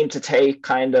he seemed to take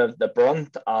kind of the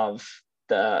brunt of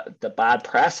the bad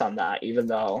press on that, even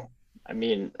though, I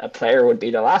mean, a player would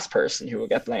be the last person who would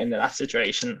get blamed in that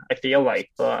situation, I feel like.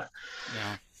 But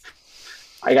yeah.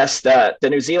 I guess the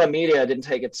New Zealand media didn't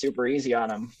take it super easy on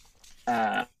him,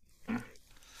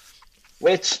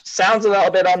 which sounds a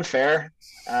little bit unfair.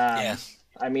 Yeah.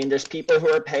 I mean, there's people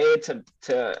who are paid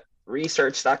to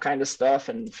research that kind of stuff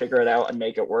and figure it out and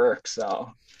make it work.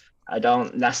 So I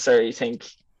don't necessarily think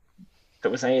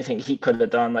there was anything he could have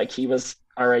done. Like, he was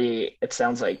already, it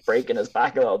sounds like, breaking his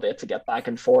back a little bit to get back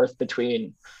and forth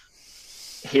between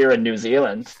here and New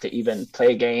Zealand to even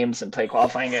play games and play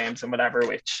qualifying games and whatever,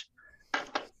 which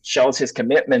shows his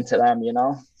commitment to them, you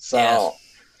know? So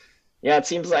yeah, it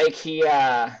seems like he's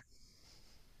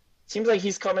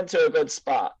coming to a good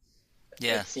spot.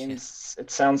 Yeah.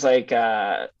 It sounds like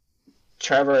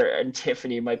Trevor and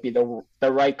Tiffany might be the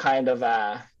right kind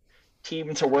of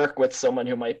team to work with someone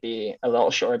who might be a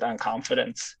little short on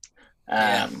confidence,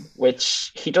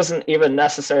 which he doesn't even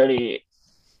necessarily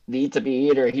need to be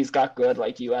either. He's got good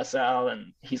like USL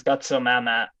and he's got some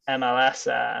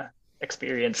MLS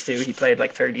experience too. He played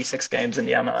like 36 games in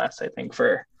the MLS, I think,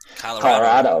 for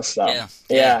Colorado. So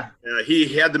yeah.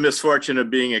 He had the misfortune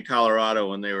of being at Colorado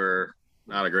when they were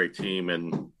not a great team,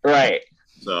 and right.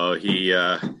 So he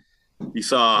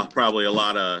saw probably a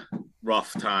lot of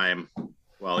rough time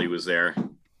while he was there.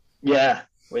 Yeah,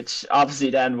 which obviously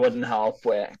then wouldn't help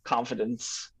with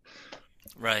confidence.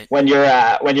 Right. When you're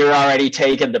already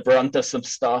taking the brunt of some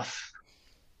stuff.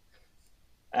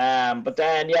 But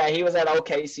then he was at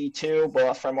OKC too,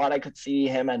 but from what I could see,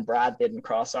 him and Brad didn't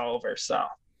cross over. So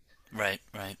right.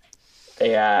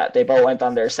 They both went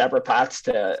on their separate paths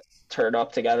to turn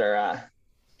up together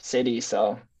City.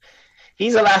 So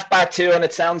he's a left back too, and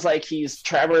it sounds like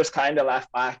Trevor's kind of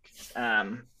left back.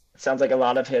 It sounds like a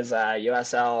lot of his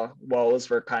USL woes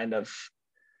were kind of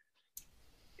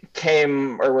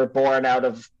were born out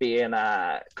of being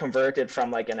converted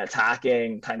from like an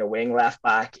attacking kind of wing left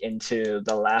back into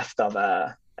the left of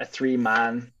a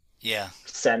 3-man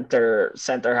center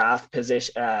half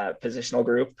positional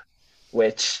group,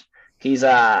 which he's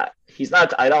not.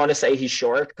 I don't want to say he's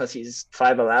short because he's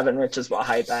 5'11", which is what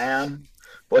height I am,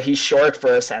 but he's short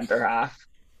for a center half.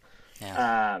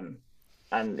 And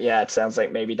it sounds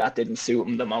like maybe that didn't suit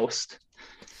him the most.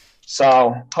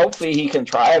 So hopefully he can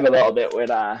thrive a little bit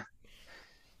with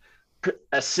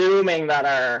assuming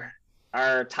that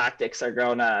our tactics are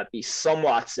going to be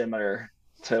somewhat similar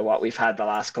to what we've had the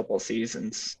last couple of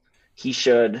seasons. He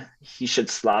should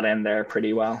slot in there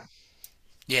pretty well.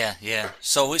 Yeah.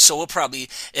 So we'll probably,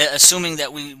 assuming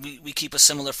that we keep a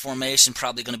similar formation,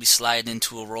 probably going to be sliding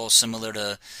into a role similar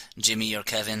to Jimmy or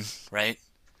Kevin, right?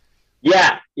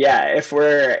 Yeah.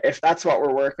 If that's what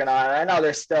we're working on, I know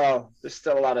there's still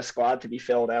a lot of squad to be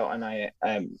filled out, and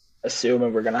I'm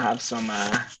assuming we're going to have some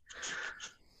I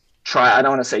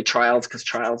don't want to say trials, because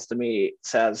trials to me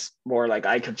says more like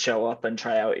I could show up and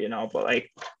try out, you know, but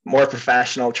like more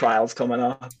professional trials coming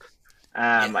up.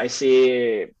 I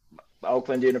see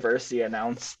Oakland University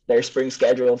announced their spring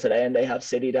schedule today, and they have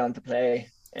City down to play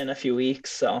in a few weeks.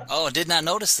 So I did not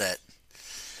notice that.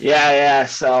 Yeah.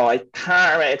 So I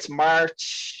can't remember. It's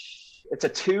March. It's a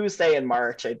Tuesday in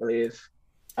March, I believe.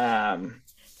 And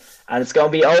it's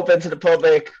going to be open to the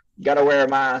public. You got to wear a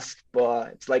mask, but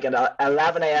it's like at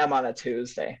 11 a.m. on a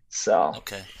Tuesday. So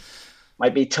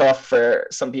might be tough for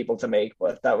some people to make,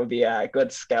 but that would be a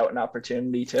good scouting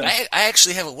opportunity too. I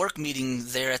actually have a work meeting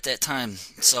there at that time,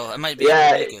 so I might be able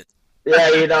to make it. Yeah,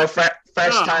 you know, fresh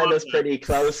time is pretty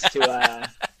close to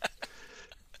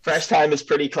fresh time is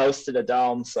pretty close to the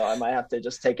dome, so I might have to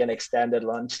just take an extended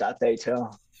lunch that day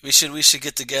too. We should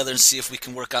get together and see if we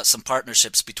can work out some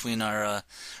partnerships between our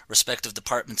respective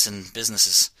departments and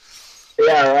businesses.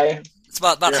 Yeah, right. It's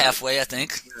about halfway, I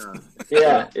think.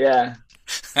 Yeah.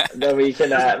 Then we can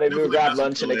maybe we'll grab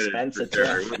lunch and expense it.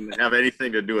 It wouldn't have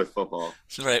anything to do with football.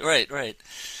 Right.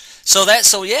 So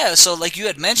like you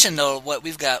had mentioned though, what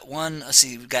we've got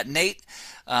we've got Nate,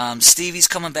 Stevie's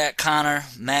coming back, Connor,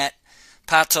 Matt,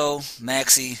 Pato,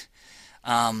 Maxie,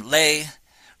 Laye,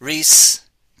 Reese,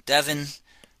 Devin,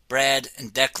 Brad,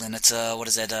 and Declan. It's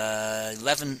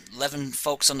 11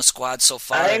 folks on the squad so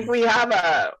far. I think we have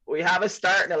a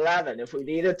starting 11. If we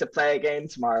needed to play a game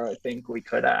tomorrow, I think we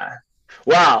could.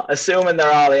 Well, assuming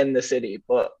they're all in the city,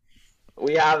 but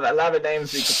we have 11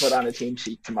 names we could put on a team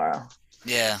sheet tomorrow.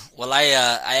 Yeah, well, I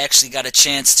actually got a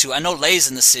chance to. I know Laye's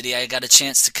in the city. I got a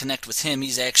chance to connect with him.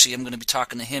 I'm going to be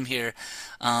talking to him here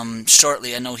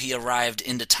shortly. I know he arrived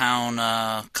into town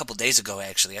a couple days ago.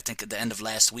 Actually, I think at the end of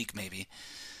last week, maybe.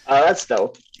 Oh, that's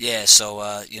dope. Yeah, so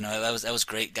that was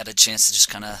great. Got a chance to just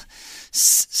kind of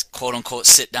quote unquote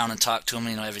sit down and talk to him.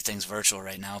 Everything's virtual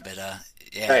right now, but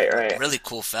yeah, Right. really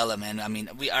cool fella, man. I mean,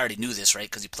 we already knew this, right?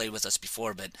 Because he played with us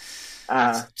before, but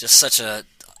Uh, just such a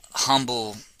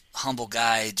humble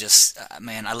guy. Just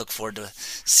man, I look forward to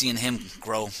seeing him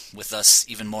grow with us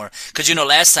even more. Because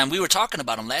last time we were talking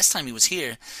about him, last time he was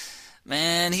here,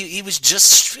 man, he was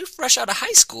just fresh out of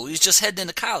high school. He was just heading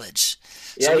into college.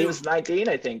 yeah, he was 19,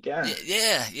 I think. Yeah.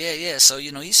 Yeah. So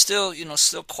he's still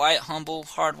still quiet, humble,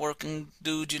 hardworking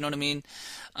dude. You know what I mean?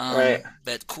 Right.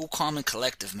 But cool, calm, and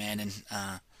collective, man. And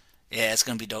yeah, it's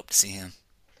gonna be dope to see him.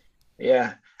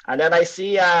 Yeah. And then I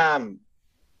see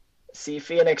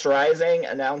Phoenix Rising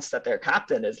announced that their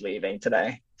captain is leaving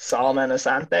today, Solomon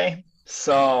Asante.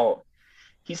 So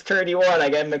he's 31. I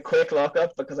gave him a quick look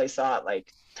up because I saw it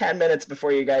like 10 minutes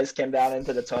before you guys came down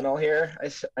into the tunnel here.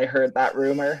 I heard that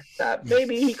rumor that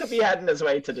maybe he could be heading his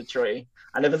way to Detroit.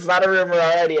 And if it's not a rumor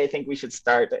already, I think we should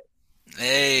start it.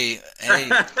 Hey.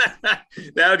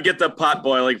 That would get the pot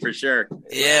boiling for sure.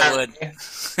 Yeah, it would.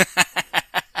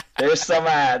 There's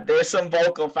some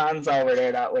vocal fans over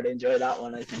there that would enjoy that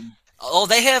one, I think. Oh,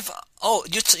 they have. Oh,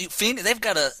 Phoenix. They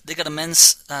got a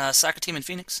men's soccer team in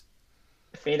Phoenix.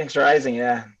 Phoenix Rising,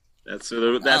 yeah. That's the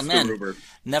rumor.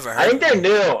 Never heard. I think they're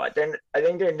new. I think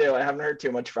they're new. I haven't heard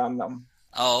too much from them.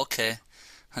 Oh, okay.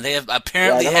 They have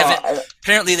apparently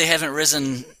apparently they haven't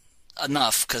risen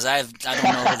enough because I don't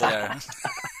know who they are.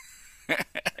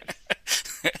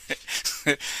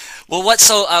 Well,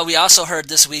 we also heard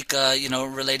this week,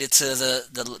 related to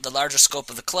the larger scope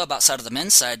of the club outside of the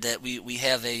men's side, that we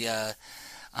have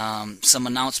some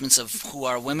announcements of who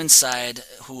our women's side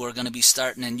who are going to be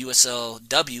starting in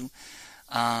USLW.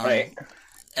 Right.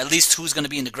 At least who's going to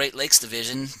be in the Great Lakes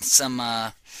division. Some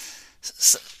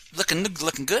looking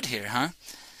good here, huh?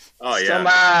 Oh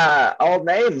yeah. Some old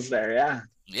names there, yeah.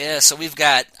 Yeah, so we've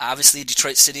got obviously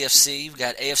Detroit City FC. We've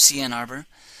got AFC Ann Arbor.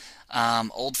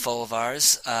 Old foe of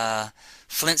ours,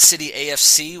 Flint City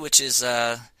AFC, which is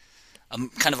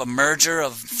kind of a merger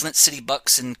of Flint City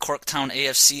Bucks and Corktown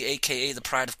AFC, aka the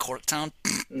Pride of Corktown,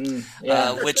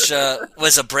 which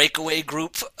was a breakaway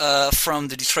group from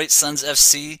the Detroit Suns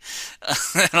FC.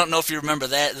 I don't know if you remember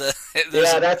that.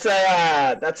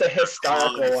 That's a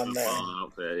historical one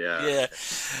there. Yeah.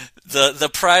 The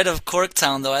Pride of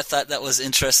Corktown, though, I thought that was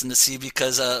interesting to see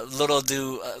because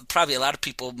probably a lot of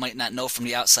people might not know from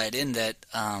the outside in that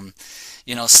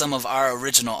some of our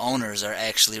original owners are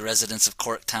actually residents of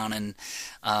Corktown, and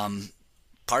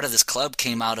part of this club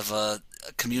came out of a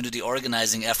community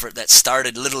organizing effort that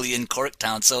started literally in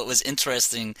Corktown. So it was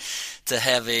interesting to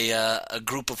have a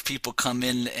group of people come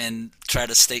in and try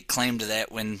to stake claim to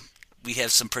that when we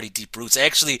have some pretty deep roots.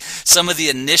 Actually, some of the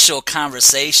initial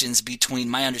conversations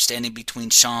between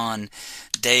Sean,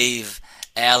 Dave,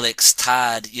 Alex,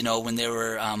 Todd, when they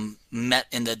were met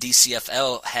in the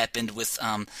DCFL, happened with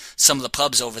some of the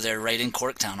pubs over there right in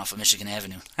Corktown off of Michigan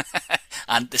Avenue.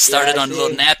 They started on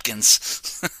little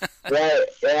napkins. Right.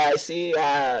 Yeah, I see.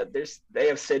 They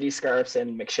have city scarves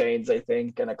in McShane's, I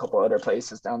think, and a couple other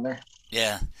places down there.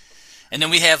 Yeah. And then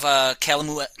we have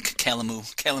Kalamazoo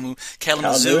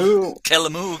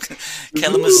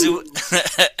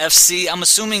FC. I'm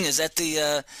assuming is that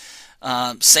the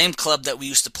same club that we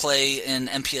used to play in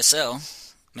MPSL,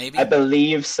 maybe? I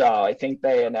believe so. I think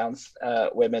they announced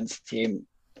women's team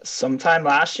sometime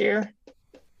last year.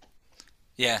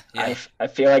 Yeah. I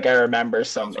feel like I remember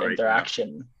some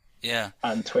interaction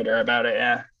on Twitter about it,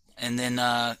 yeah. And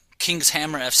then King's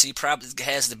Hammer FC probably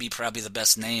has to be the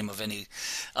best name of any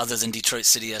other than Detroit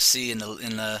City FC in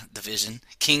the division.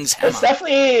 King's Hammer. It's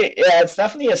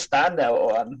definitely a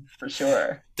standout one for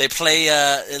sure. They play.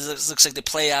 It looks like they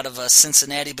play out of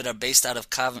Cincinnati, but are based out of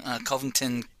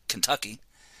Covington, Kentucky.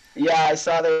 Yeah, I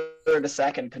saw they were the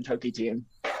second Kentucky team.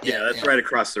 Yeah, that's right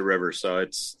across the river, so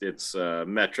it's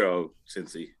Metro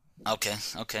Cincy. Okay,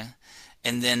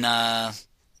 and then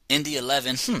Indy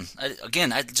 11.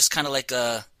 I just kind of like.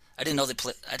 I didn't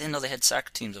know they had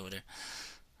soccer teams over there.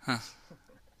 Huh.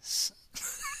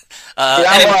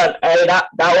 That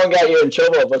one got you in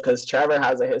trouble because Trevor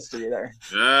has a history there.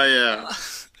 Oh yeah.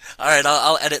 All right,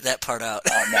 I'll edit that part out.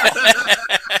 Oh,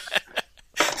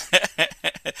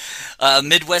 no.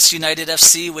 Midwest United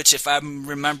FC, which, if I'm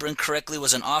remembering correctly,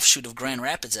 was an offshoot of Grand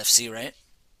Rapids FC, right?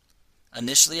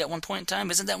 Initially, at one point in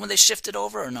time, isn't that when they shifted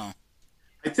over, or no?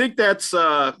 I think that's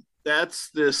the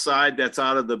side that's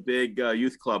out of the big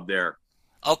youth club there.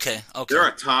 Okay. They're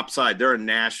a top side. They're a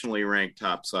nationally ranked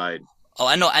top side. Oh,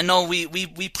 I know.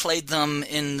 We played them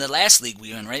in the last league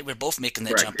we were in, right? We're both making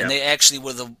that Correct, jump, yeah. and they actually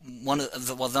were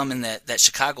them in that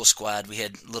Chicago squad we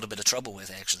had a little bit of trouble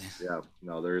with actually. Yeah,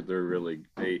 no, they're really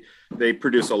they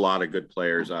produce a lot of good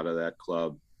players out of that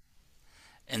club.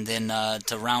 And then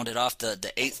to round it off,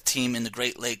 the eighth team in the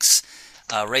Great Lakes,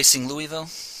 Racing Louisville.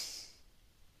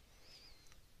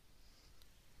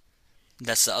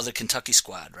 That's the other Kentucky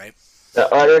squad, right?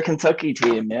 The other Kentucky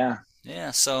team, yeah.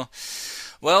 Yeah. So,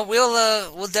 well,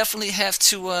 we'll definitely have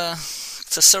to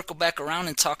circle back around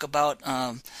and talk about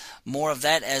more of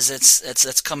that as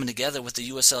it's coming together with the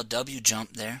USLW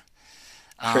jump there.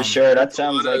 For sure, that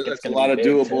sounds like it's that's a going lot to of be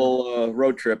big, doable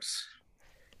road trips.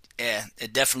 Yeah,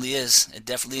 it definitely is. It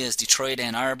definitely is. Detroit,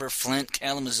 Ann Arbor, Flint,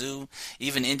 Kalamazoo,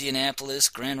 even Indianapolis,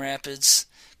 Grand Rapids.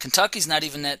 Kentucky's not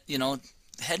even that,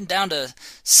 heading down to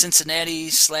Cincinnati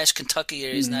 / Kentucky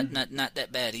area is not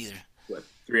that bad either. What,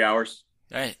 3 hours?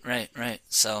 Right.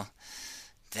 So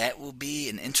that will be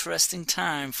an interesting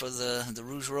time for the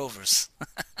Rouge Rovers.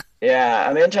 Yeah,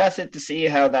 I'm interested to see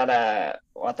how that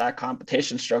what that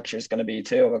competition structure is going to be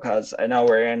too, because I know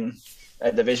we're in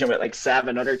a division with like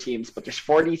 7 other teams, but there's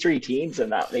 43 teams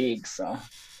in that league, so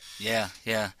Yeah.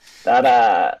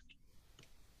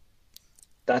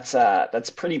 that's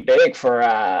pretty big for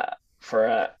a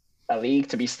league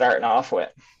to be starting off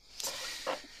with.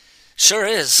 Sure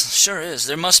is.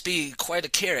 There must be quite a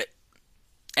carrot.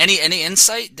 Any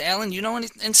insight, Alan? You know any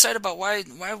insight about why?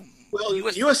 Well,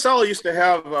 USL used to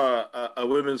have a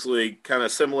women's league kind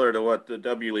of similar to what the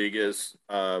W League is,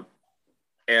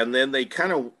 and then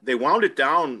they wound it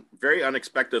down very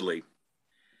unexpectedly,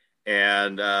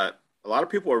 and a lot of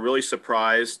people were really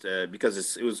surprised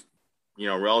because it was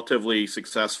relatively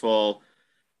successful,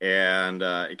 and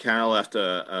it kind of left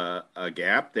a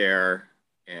gap there.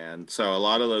 And so a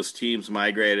lot of those teams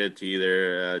migrated to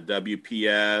either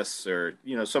WPS or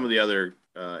some of the other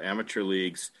amateur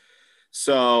leagues.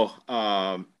 So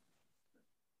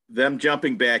them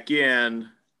jumping back in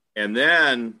and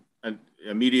then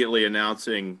immediately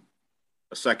announcing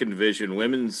a second division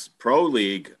women's pro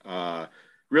league,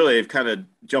 really they've kind of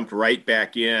jumped right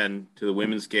back in to the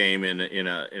women's game in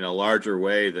a larger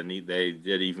way than they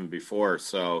did even before.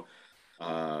 So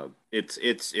it's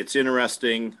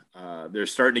interesting. They're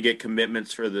starting to get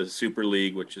commitments for the Super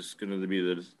League, which is going to be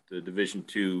the Division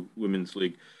II Women's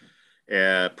League,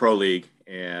 Pro League,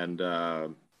 and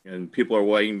people are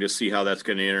waiting to see how that's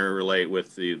going to interrelate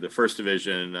with the First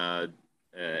Division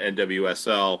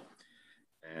NWSL,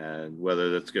 and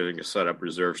whether that's going to set up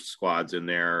reserve squads in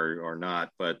there or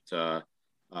not. But I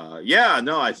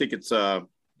think it's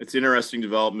interesting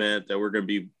development that we're going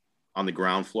to be on the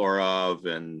ground floor of,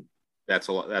 and that's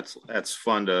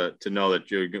fun to know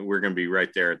that we're going to be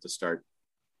right there at the start.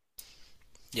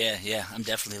 Yeah, I'm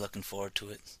definitely looking forward to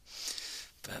it.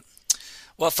 But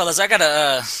well, fellas, I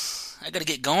gotta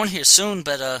get going here soon.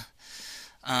 But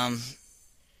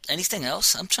anything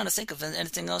else? I'm trying to think of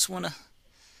anything else.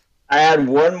 I had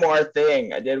one more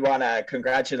thing. I did want to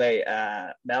congratulate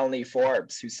Melanie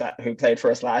Forbes, who played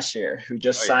for us last year, who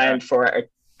just signed for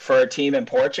a team in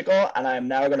Portugal, and I'm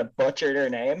now going to butcher their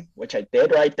name, which I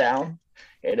did write down.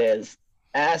 It is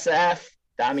SF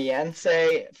Damiense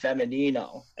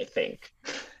Femenino, I think.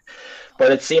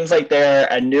 But it seems like they're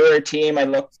a newer team. I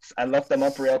looked them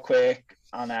up real quick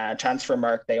on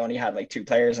Transfermarkt. They only had like 2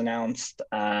 players announced,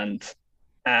 and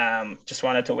just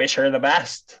wanted to wish her the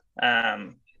best.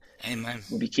 Amen.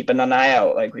 We'll be keeping an eye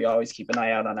out, like we always keep an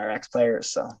eye out on our ex-players.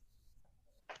 So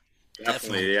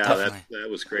definitely. That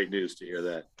was great news to hear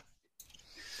that.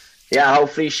 Yeah,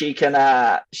 hopefully she can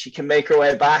make her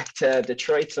way back to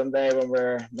Detroit someday when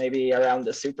we're maybe around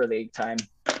the Super League time.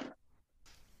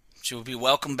 She will be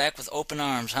welcomed back with open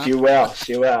arms, huh? She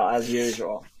will, as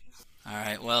usual. All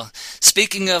right. Well,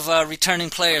 speaking of returning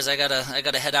players, I gotta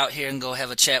head out here and go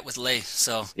have a chat with Laye.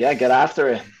 So yeah, get after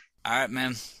it. All right,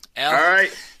 man. Al, all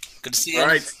right. Good to see you. All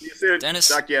right. See you soon. Dennis.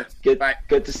 Talk to you. Good. Bye.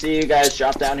 Good to see you guys.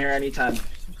 Drop down here anytime.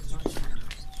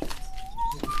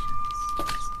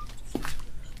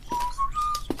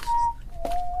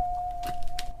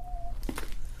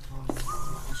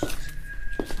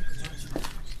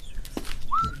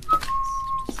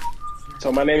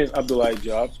 So my name is Abdoulaye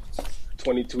Diop,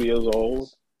 22 years old,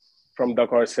 from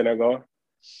Dakar, Senegal.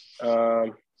 I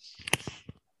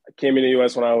came in the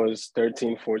U.S. when I was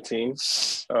 13, 14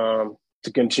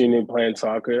 to continue playing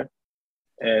soccer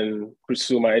and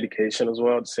pursue my education as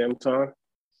well at the same time.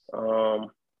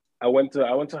 I went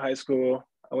to high school.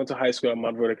 I went to high school at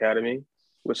Montverde Academy,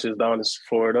 which is down in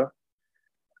Florida.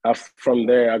 From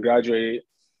there, I graduated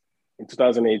in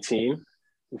 2018.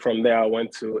 From there, I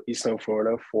went to Eastern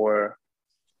Florida for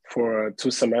for 2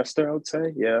 semesters, I would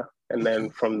say. Yeah. And then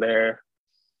from there,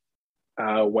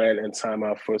 I went and signed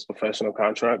my first professional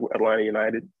contract with Atlanta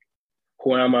United.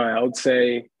 Who am I? I would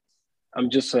say I'm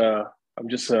just a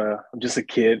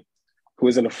kid who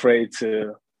isn't afraid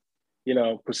to,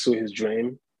 pursue his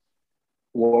dream,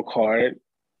 work hard,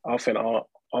 off and on,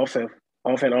 off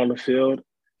and on the field.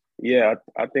 Yeah,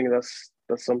 I think that's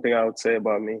something I would say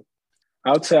about me.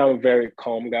 I would say I'm a very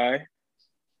calm guy,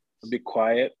 a bit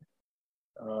quiet.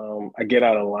 I get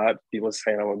out a lot. People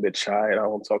saying I'm a bit shy and I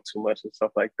don't talk too much and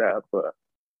stuff like that, but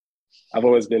I've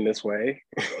always been this way.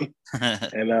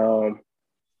 And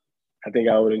I think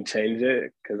I wouldn't change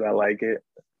it because I like it.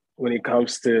 When it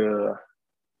comes to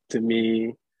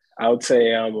me, I would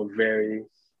say I'm a very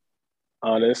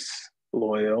honest,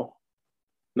 loyal,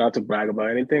 not to brag about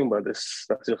anything, but that's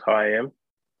just how I am.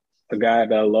 A guy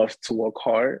that loves to work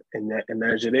hard and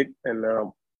energetic. And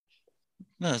No,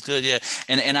 it's good, yeah.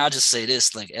 And I'll just say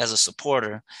this, like as a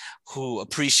supporter who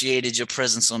appreciated your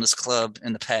presence on this club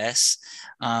in the past,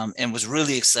 and was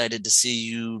really excited to see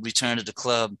you return to the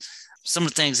club. Some of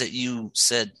the things that you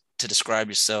said to describe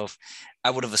yourself,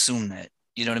 I would have assumed that.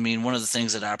 You know what I mean? One of the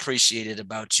things that I appreciated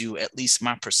about you, at least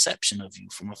my perception of you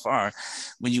from afar,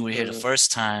 when you were here the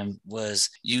first time, was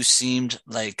you seemed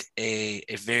like a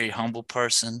very humble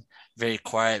person, very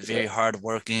quiet, very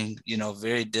hardworking,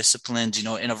 very disciplined,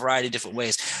 in a variety of different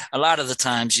ways. A lot of the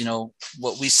times,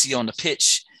 what we see on the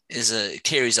pitch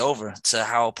carries over to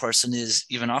how a person is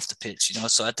even off the pitch,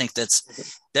 So I think that's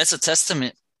a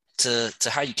testament to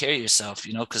how you carry yourself,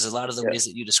 because a lot of the ways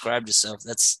that you described yourself,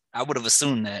 I would have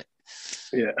assumed that.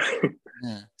 Yeah.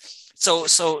 Yeah. So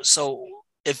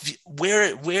if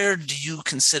where do you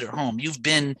consider home? You've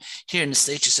been here in the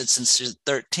States, you said since you're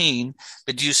 13,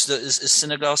 but do you still is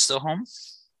Senegal still home?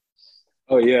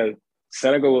 Oh yeah.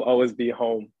 Senegal will always be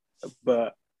home.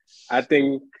 But I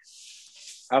think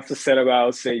after Senegal, I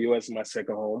would say US is my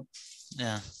second home.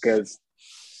 Yeah. Because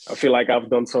I feel like I've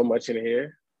done so much in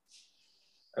here.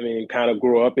 I mean, kind of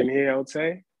grew up in here, I would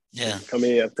say. Yeah.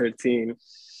 Coming here at 13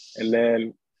 and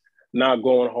then not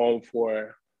going home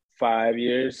for 5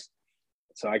 years.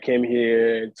 So I came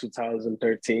here in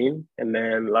 2013. And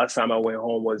then last time I went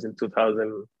home was in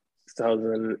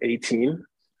 2018.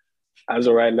 As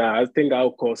of right now, I think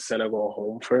I'll call Senegal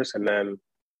home first and then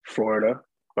Florida,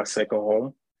 my second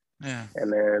home. Yeah.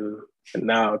 And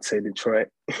now I'd say Detroit.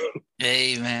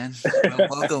 Hey, man.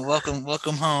 Well,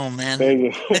 welcome home, man. Thank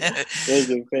you.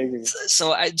 Thank you.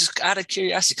 So I just out of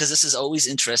curiosity, because this is always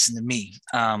interesting to me.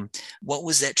 What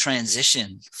was that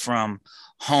transition from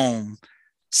home,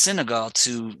 Senegal,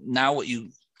 to now what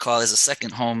you call as a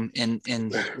second home in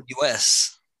the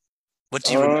US? What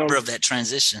do you remember of that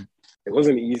transition? It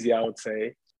wasn't easy, I would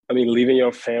say. I mean, leaving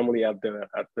your family at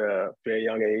the very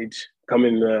young age,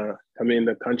 coming in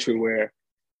the country where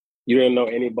you don't know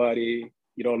anybody,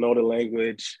 you don't know the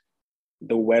language.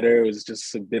 The weather was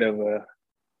just a bit of a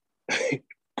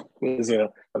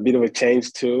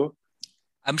change too.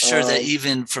 I'm sure that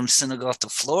even from Senegal to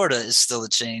Florida is still a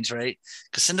change, right?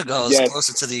 Because Senegal is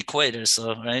closer to the equator,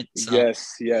 so right. So.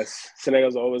 Yes.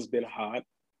 Senegal's always been hot.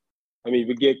 I mean,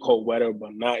 we get cold weather,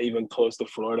 but not even close to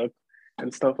Florida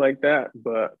and stuff like that.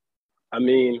 But I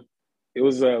mean, it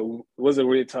was a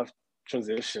really tough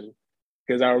transition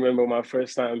because I remember my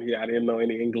first time here, I didn't know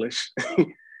any English.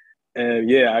 And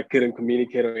yeah, I couldn't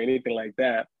communicate or anything like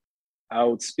that. I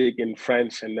would speak in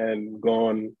French and then go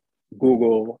on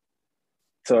Google.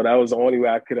 So that was the only way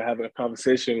I could have a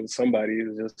conversation with somebody,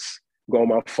 is just go on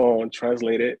my phone,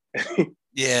 translate it.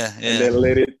 Yeah. And then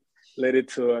let it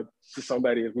to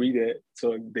somebody to read it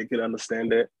so they could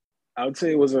understand it. I would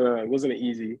say it wasn't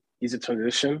an easy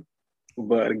transition.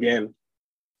 But again,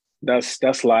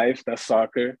 that's life, that's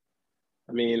soccer.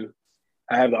 I mean,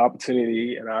 I had the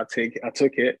opportunity and I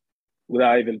took it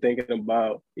without even thinking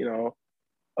about,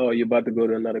 oh, you're about to go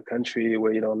to another country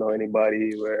where you don't know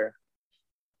anybody, where,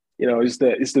 it's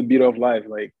the beauty of life.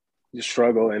 Like you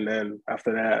struggle and then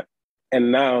after that.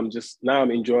 And now I'm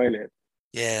enjoying it.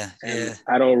 Yeah.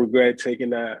 I don't regret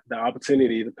taking the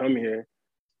opportunity to come here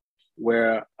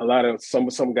where a lot of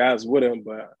some guys wouldn't,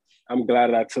 but I'm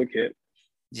glad that I took it.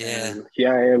 Yeah. And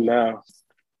here I am now.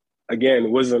 Again, it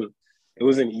wasn't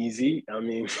easy. I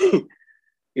mean,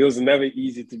 it was never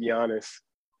easy, to be honest.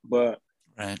 But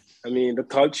right. I mean, the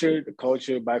culture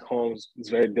back home is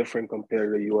very different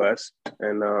compared to the US.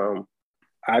 And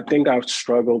I think I've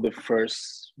struggled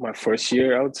my first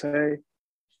year, I would say,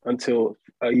 until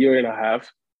a year and a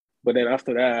half. But then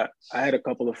after that, I had a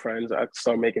couple of friends. I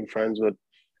started making friends with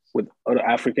other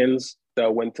Africans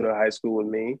that went to the high school with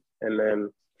me. And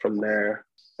then from there,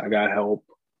 I got help.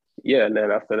 Yeah, and then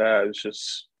after that, it's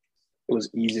just it was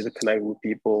easy to connect with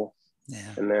people.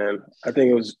 Yeah. And then I think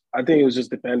it was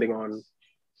just depending on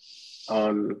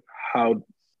how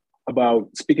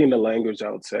about speaking the language,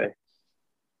 I would say.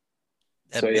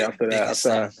 That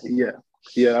So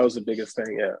yeah, that was the biggest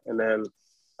thing. Yeah, and then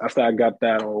after I got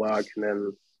that on lock, and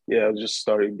then it just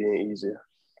started being easier.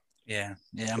 Yeah,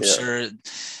 I'm sure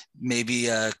maybe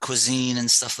cuisine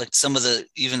and stuff, like some of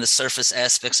even the surface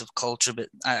aspects of culture, but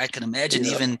I can imagine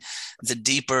even the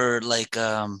deeper, like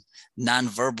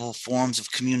nonverbal forms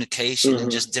of communication and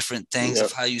just different things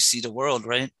of how you see the world,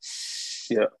 right?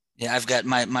 Yeah, I've got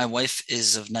my wife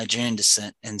is of Nigerian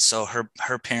descent, and so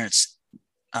her parents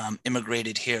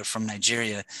immigrated here from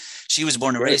Nigeria. She was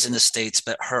born and raised in the States,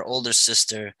 but her older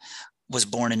sister was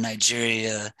born in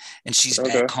Nigeria, and she's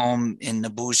back home in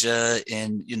Abuja.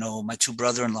 And my two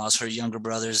brother-in-laws, her younger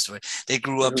brothers, they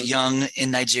grew up young in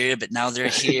Nigeria, but now they're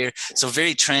here. So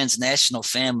very transnational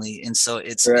family, and so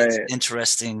it's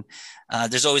interesting.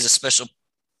 There's always a special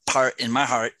part in my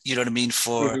heart, you know what I mean,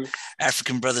 for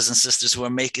African brothers and sisters who are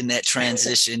making that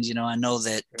transition. I know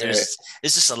that it's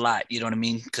just a lot, you know what I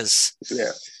mean? Because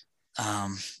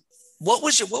what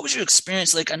was your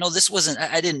experience like? I know this wasn't,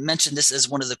 I didn't mention this as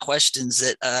one of the questions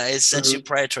that I sent you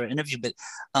prior to our interview, but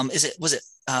was it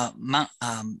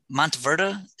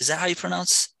Montverde? Is that how you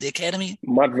pronounce the academy?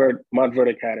 Montverde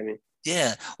Academy.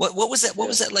 Yeah. What was that? What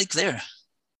was that like there?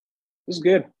 It was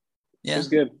good. Yeah. It was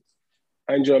good.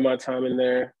 I enjoyed my time in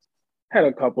there. Had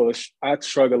a couple of, I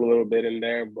struggled a little bit in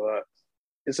there, but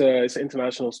it's an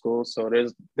international school, so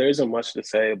there isn't much to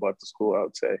say about the school, I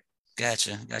would say.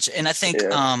 Gotcha. And I think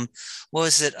what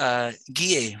was it?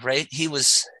 Guille, right? He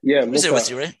was Musa. Was there with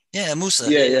you, right? Yeah, Musa.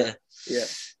 Yeah.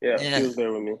 He was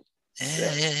there with me.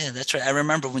 Yeah, that's right. I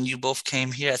remember when you both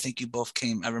came here.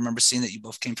 I remember seeing that you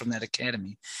both came from that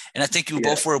academy, and I think you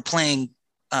both were playing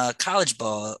college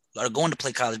ball or going to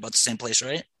play college ball at the same place,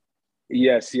 right?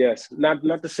 Yes.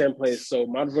 Not the same place. So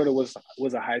Montverde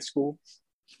was a high school.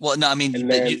 Well, no, I mean,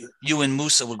 you and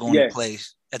Musa were going to play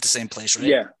at the same place, right?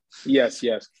 Yeah. Yes.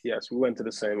 We went to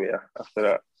the same after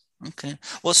that. Okay.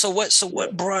 Well, so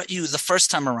what brought you the first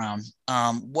time around?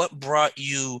 What brought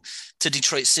you to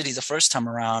Detroit City the first time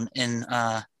around? And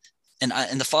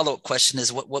the follow-up question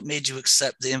is what made you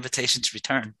accept the invitation to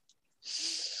return?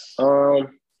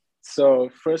 So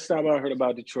first time I heard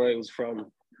about Detroit was from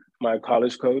my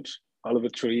college coach, Oliver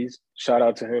Trees. Shout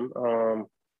out to him.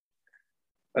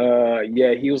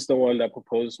 He was the one that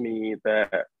proposed me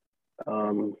that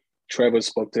Trevor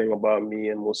spoke to him about me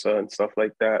and Musa and stuff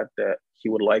like that he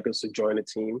would like us to join a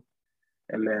team.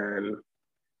 And then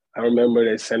I remember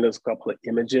they sent us a couple of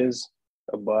images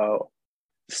about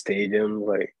the stadium,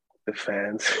 like the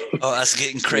fans. Oh, us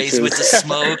getting crazy with the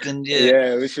smoke and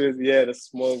the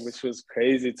smoke, which was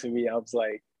crazy to me. I was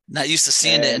like, not used to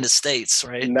seeing it in the States,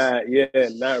 right? Not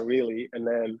really. And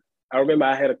then I remember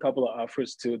I had a couple of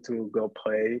offers to go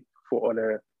play for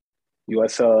other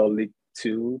USL League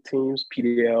 2 teams,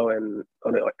 PDL and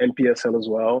NPSL as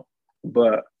well.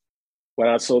 But when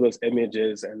I saw those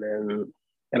images and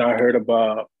I heard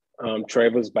about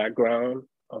Trevor's background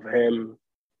of him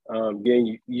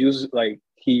getting used, like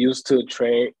he used to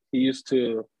train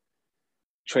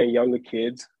younger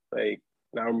kids. Like,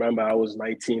 and I remember I was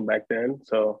 19 back then,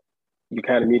 so you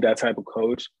kind of need that type of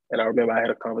coach. And I remember I had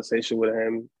a conversation with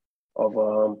him of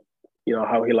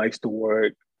how he likes to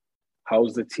work,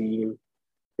 how's the team,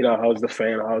 how's the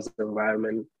fan, how's the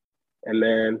environment. And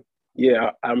then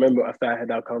I remember after I had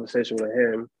that conversation with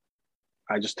him,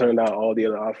 I just turned out all the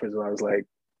other offers and I was like,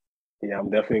 I'm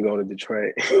definitely going to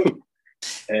Detroit.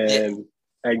 And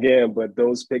again, but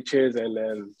those pictures and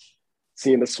then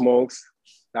seeing the smokes,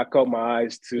 that caught my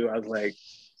eyes too. I was like,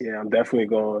 I'm definitely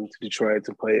going to Detroit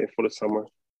to play for the summer.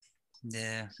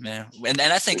 Yeah, man. And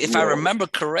I think if I remember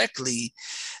correctly,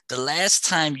 the last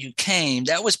time you came,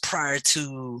 that was prior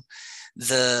to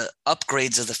the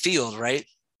upgrades of the field, right?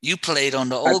 You played on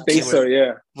the old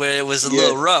keyword, where it was a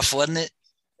little rough, wasn't it?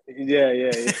 Yeah.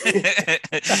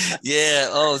 Yeah.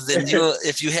 Oh, then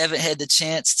if you haven't had the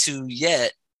chance to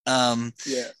yet,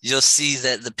 you'll see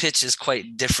that the pitch is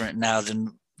quite different now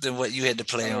than what you had to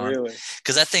play on. Really?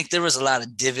 Because I think there was a lot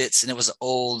of divots and it was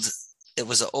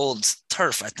an old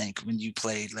turf, I think, when you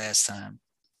played last time.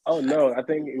 Oh no, I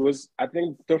think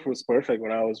turf was perfect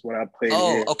when I played.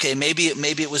 Oh, here. Okay. Maybe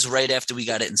it was right after we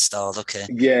got it installed. Okay.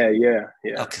 Yeah.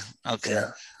 Okay.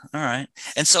 Yeah. All right.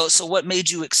 And so what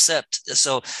made you accept?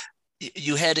 So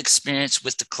you had experience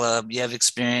with the club. You have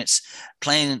experience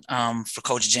playing for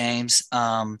Coach James.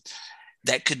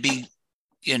 That could be,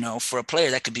 for a player,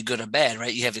 that could be good or bad,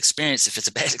 right? You have experience. If it's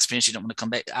a bad experience, you don't want to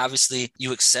come back. Obviously,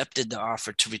 you accepted the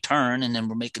offer to return, and then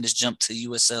we're making this jump to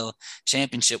USL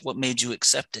Championship. What made you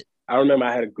accept it? I remember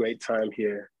I had a great time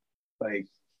here. Like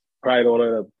probably one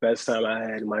of the best time I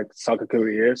had in my soccer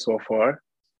career so far.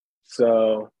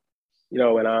 So,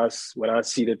 when I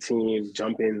see the team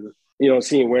jumping,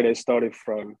 seeing where they started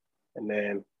from, and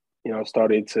then,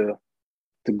 started to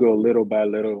go little by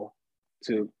little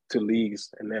to leagues,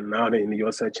 and then now they're in the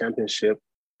USA Championship,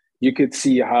 you could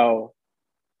see how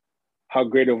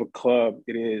great of a club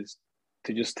it is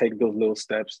to just take those little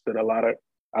steps that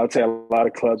I would say a lot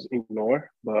of clubs ignore,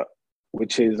 but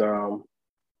which is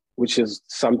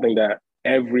something that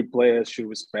every player should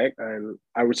respect, and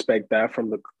I respect that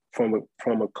from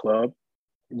a club.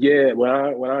 Yeah,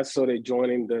 when I saw they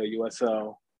joining the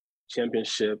USL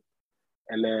Championship,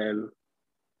 and then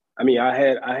I mean I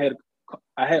had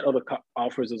other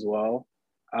offers as well.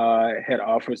 I had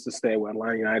offers to stay with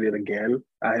Atlanta United again.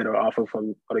 I had an offer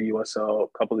from other USL,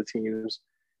 a couple of teams,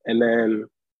 and then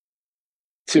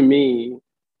to me,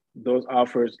 those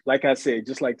offers, like I said,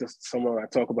 just like the summer, I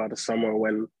talk about the summer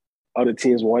when other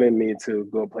teams wanted me to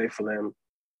go play for them.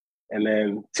 And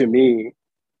then to me,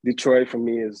 Detroit for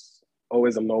me is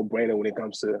always a no-brainer when it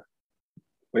comes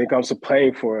to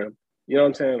playing for him. You know what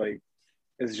I'm saying? Like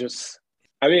it's just,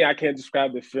 I mean, I can't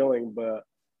describe the feeling, but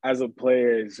as a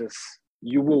player, it's just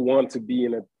you will want to be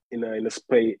in a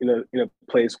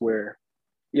place where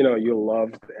you're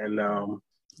loved and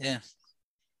Yeah.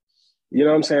 you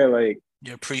know what I'm saying? Like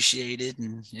You're appreciated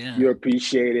and yeah. you're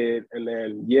appreciated, and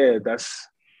then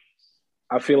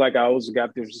I feel like I always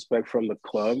got this respect from the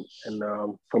club and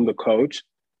from the coach,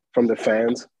 from the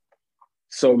fans.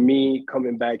 So me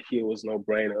coming back here was no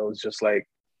brainer. It was just like,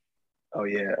 oh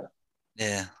yeah.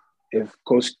 Yeah. If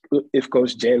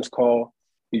Coach James call,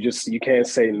 you can't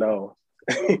say no.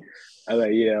 I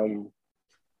like, yeah,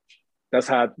 that's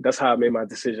how I made my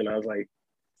decision. I was like,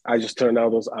 I just turned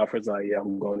out those offers like, yeah,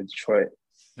 I'm going to Detroit.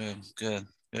 Good.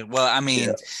 Well, I mean,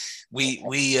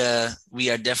 Yeah. we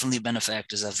are definitely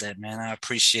benefactors of that, man. I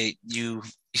appreciate you,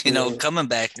 coming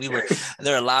back.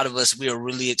 There are a lot of us, we were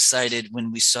really excited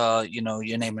when we saw,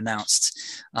 your name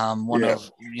announced. One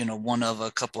of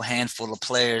a couple handful of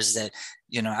players that,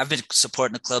 I've been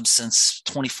supporting the club since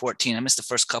 2014. I missed the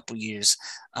first couple years.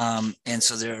 And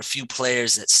so there are a few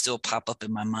players that still pop up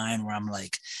in my mind where I'm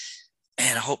like,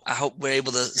 man, I hope we're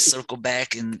able to circle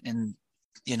back and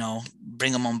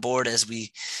bring them on board as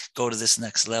we go to this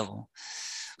next level.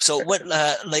 So what,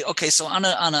 so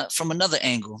from another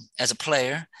angle, as a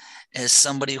player, as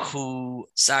somebody who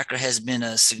soccer has been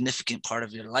a significant part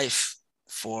of your life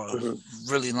for a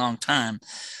really long time,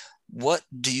 what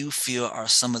do you feel are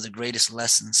some of the greatest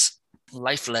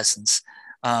life lessons,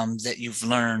 that you've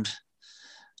learned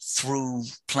through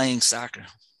playing soccer?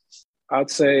 I'd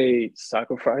say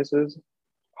sacrifices,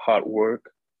 hard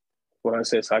work. When I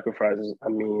say sacrifices, I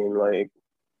mean like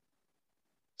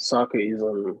soccer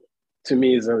isn't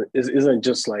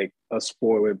just like a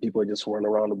sport where people just run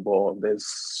around the ball. There's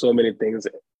so many things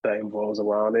that involves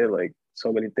around it, like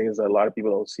so many things that a lot of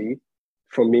people don't see.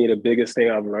 For me, the biggest thing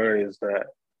I've learned is that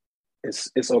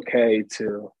it's okay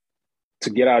to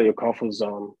get out of your comfort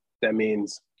zone. That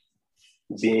means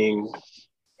being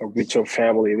with your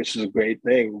family, which is a great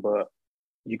thing, but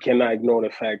you cannot ignore the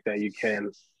fact that you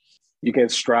can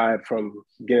strive from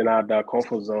getting out of that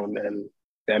comfort zone, and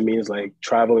that means like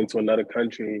traveling to another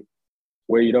country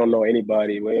where you don't know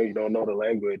anybody, where you don't know the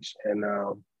language. And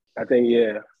I think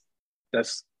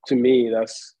that's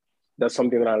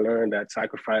something that I learned, that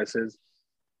sacrifices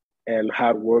and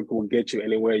hard work will get you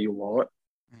anywhere you want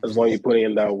as long as you put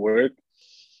in that work.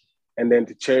 And then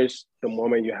to cherish the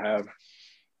moment you have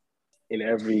in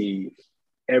every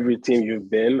team you've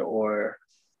been or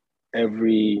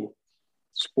every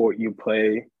sport you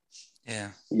play.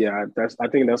 I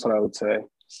think that's what I would say.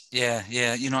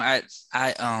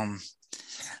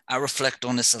 I reflect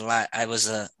on this a lot. I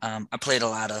played a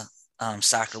lot of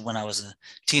soccer when I was a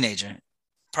teenager,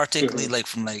 particularly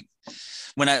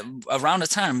around the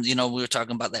time, we were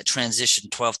talking about that transition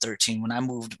 12, 13, when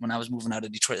I was moving out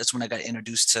of Detroit. That's when I got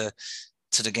introduced to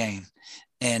the game,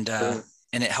 and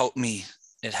it helped me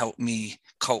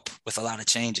cope with a lot of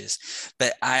changes.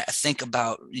 But I think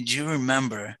about, do you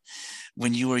remember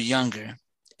when you were younger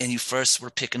and you first were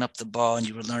picking up the ball and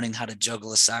you were learning how to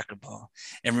juggle a soccer ball,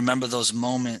 and remember those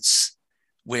moments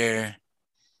where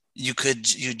you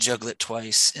juggle it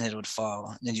twice and it would fall,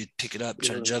 and then you'd pick it up,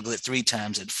 try to juggle it 3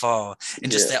 times, it'd fall,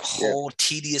 and just that whole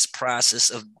tedious process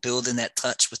of building that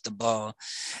touch with the ball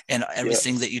and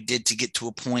everything that you did to get to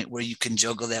a point where you can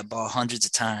juggle that ball hundreds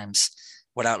of times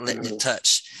without letting it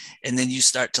touch. And then you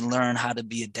start to learn how to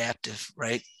be adaptive,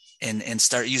 right? and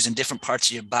start using different parts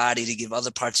of your body to give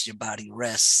other parts of your body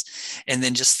rest. And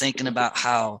then just thinking about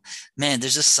how, man,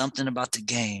 there's just something about the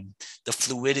game, the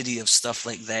fluidity of stuff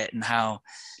like that, and how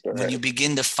when you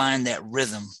begin to find that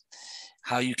rhythm,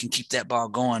 how you can keep that ball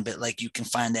going, but like you can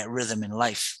find that rhythm in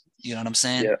life. You know what I'm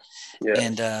saying? Yeah. Yeah.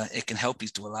 And it can help you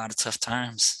through a lot of tough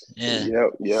times. Yeah.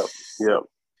 Yep.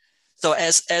 So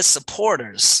as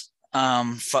supporters,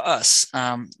 for us,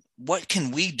 what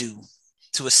can we do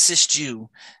to assist you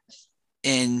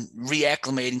in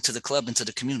reacclimating to the club and to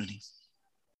the community?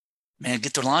 Man,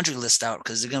 get the laundry list out,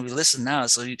 because they're gonna be listening now.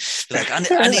 So you're like, I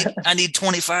need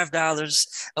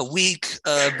 $25 a week.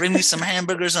 Bring me some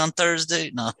hamburgers on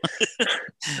Thursday. No,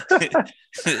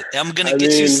 I'm gonna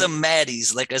get you some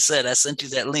Maddie's. Like I said, I sent you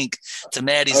that link to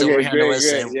Maddie's over here on the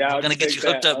website. Yeah, we're gonna get you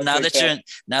hooked up now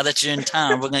that you're in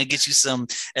town. We're gonna get you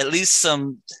at least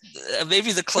some,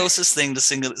 maybe the closest thing to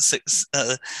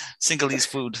Sinhalese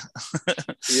food.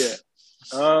 Yeah.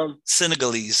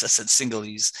 Senegalese. I said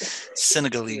Senegalese.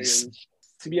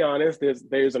 To be honest,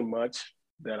 there isn't much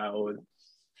that I would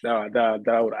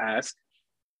ask,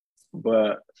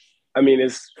 but I mean,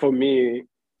 it's for me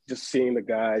just seeing the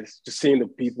guys, just seeing the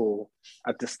people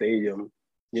at the stadium,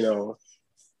 you know,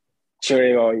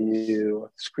 cheering on you,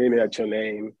 screaming at your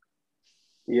name,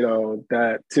 you know,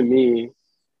 that to me,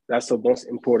 that's the most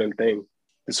important thing.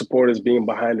 The supporters being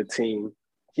behind the team,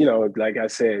 you know, like I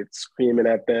said, screaming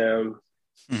at them.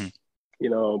 Mm-hmm. You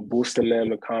know, boosting them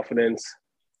the confidence,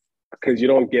 because you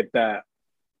don't get that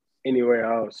anywhere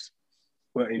else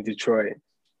but in Detroit,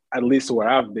 at least where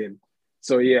I've been.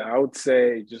 So yeah, I would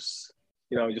say just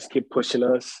keep pushing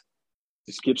us,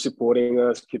 just keep supporting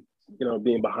us, keep, you know,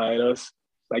 being behind us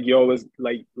like you always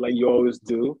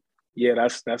do. Yeah,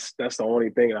 that's the only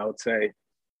thing I would say.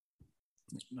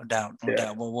 No doubt.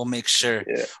 Well, we'll make sure.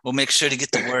 Yeah. We'll make sure to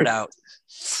get the word out.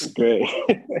 Great.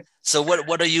 So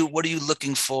what are you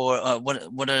looking for?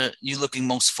 What are you looking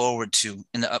most forward to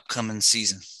in the upcoming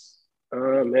season?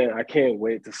 Man, I can't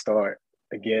wait to start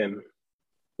again.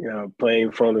 You know, playing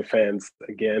in front of the fans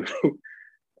again.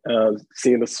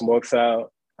 Seeing the smokes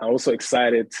out. I'm also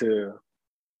excited to,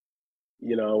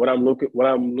 you know, what I'm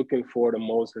looking for the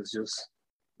most is just,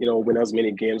 you know, win as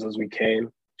many games as we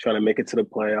can, trying to make it to the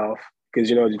playoff. Because,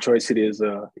 you know, Detroit City is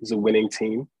a winning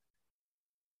team.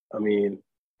 I mean,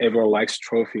 everyone likes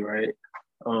trophy, right?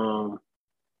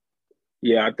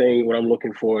 Yeah, I think what I'm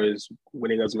looking for is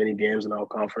winning as many games in our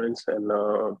conference and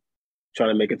trying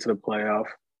to make it to the playoff.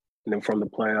 And then from the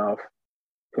playoff,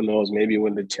 who knows, maybe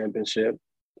win the championship.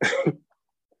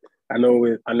 I know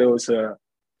it's a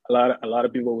lot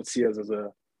of people would see us as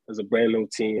a brand new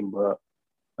team, but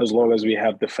as long as we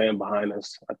have the fan behind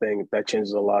us, I think that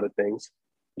changes a lot of things.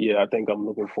 Yeah, I think I'm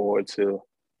looking forward to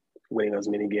winning as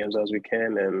many games as we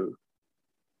can and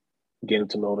getting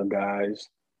to know the guys.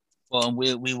 Well,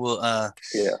 we will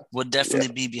we'll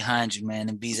definitely be behind you, man,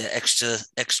 and be the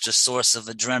extra source of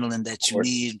adrenaline that you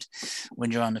need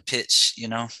when you're on the pitch, you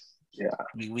know? Yeah.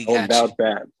 We don't doubt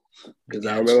that. Because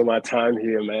I remember my time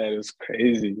here, man, it was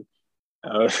crazy.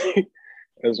 It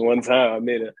was one time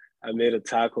I made a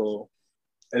tackle.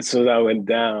 As soon as I went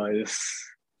down,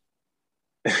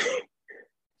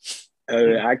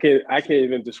 I can't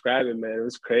even describe it, man. It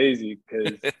was crazy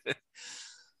because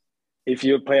if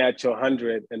you play at your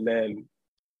 100 and then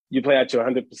you play at your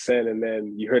 100% and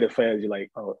then you hear the fans, you're like,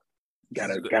 oh,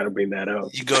 gotta bring that up.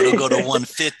 You go to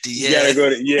 150, yeah. You gotta go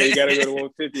to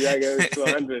 150. I gotta go to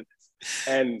 100.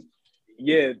 And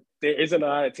yeah, there isn't a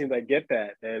lot of teams that get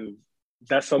that, and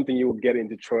that's something you will get in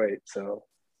Detroit. So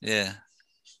yeah,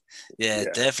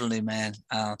 definitely, man.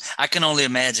 I can only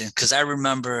imagine because I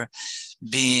remember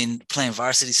playing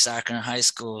varsity soccer in high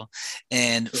school,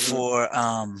 and for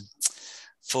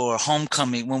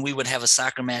homecoming, when we would have a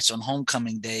soccer match on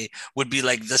homecoming day, would be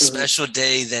like the special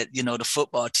day that, you know, the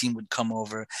football team would come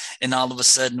over, and all of a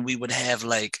sudden we would have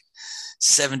like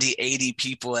 70, 80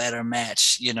 people at our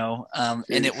match, you know,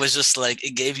 and it was just like,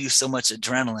 it gave you so much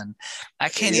adrenaline. I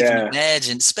can't even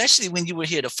imagine, especially when you were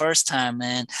here the first time,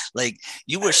 man. Like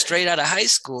you were straight out of high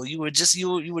school. You were just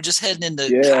heading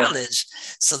into college.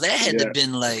 So that had to have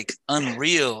been like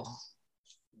unreal.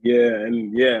 Yeah.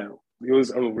 And it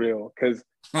was unreal because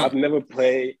I've never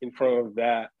played in front of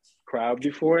that crowd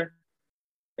before.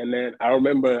 And then I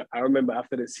remember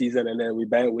after the season, and then we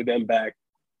went back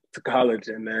to college,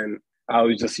 and then I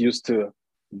was just used to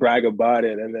brag about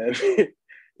it, and then,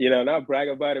 you know, not brag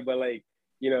about it, but like,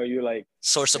 you know, you're like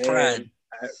source of pride.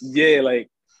 Like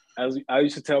I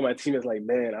used to tell my teammates, like,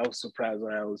 man, I was surprised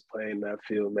when I was playing that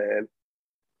field, man.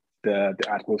 The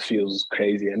atmosphere was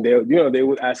crazy, and they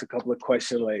would ask a couple of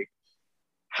questions like,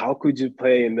 how could you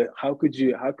play and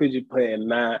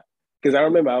not because I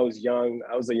remember I was young.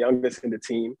 I was the youngest in the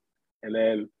team. And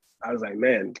then I was like,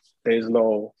 man, there's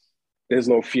no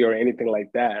fear or anything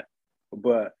like that.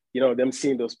 But, them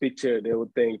seeing those pictures, they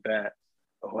would think that,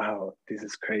 oh, wow, this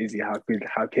is crazy. How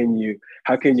can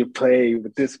you play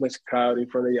with this much crowd in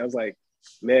front of you? I was like,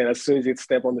 man, as soon as you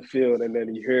step on the field and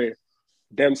then you hear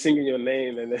them singing your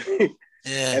name and then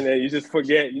and then you just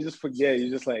forget. You just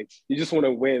want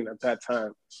to win at that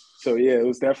time. So yeah, it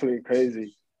was definitely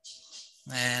crazy.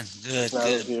 Man, good.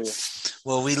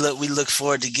 Well, we look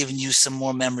forward to giving you some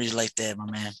more memories like that, my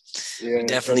man. Yeah, we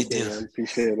definitely do. Man.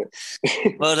 Appreciate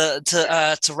it. But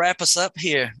to wrap us up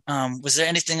here, was there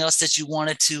anything else that you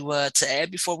wanted to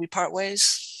add before we part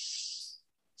ways?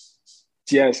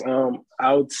 Yes,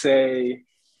 I would say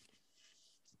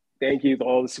thank you to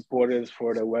all the supporters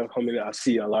for the welcoming. I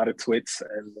see a lot of tweets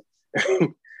and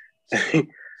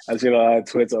I've seen a lot of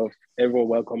tweets of everyone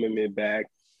welcoming me back,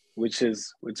 which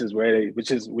is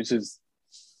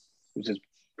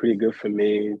pretty good for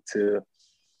me to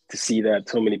see that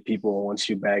so many people want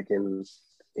you back in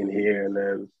here, and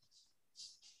then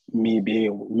me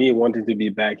wanting to be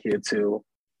back here too.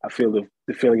 I feel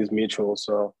the feeling is mutual.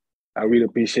 So I really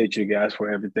appreciate you guys for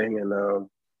everything, and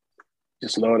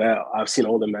just know that I've seen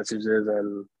all the messages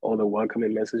and all the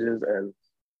welcoming messages, and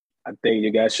I think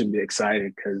you guys should be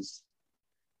excited because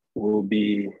we'll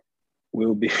bring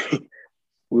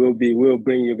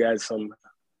you guys some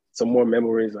more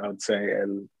memories, I would say,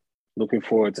 and looking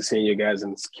forward to seeing you guys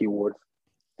in Skiward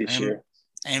this year.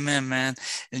 Amen, man.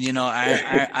 And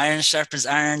iron sharpens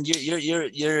iron.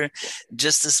 You're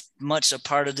just as much a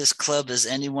part of this club as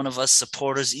any one of us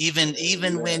supporters. Even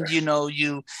when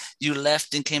you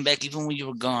left and came back, even when you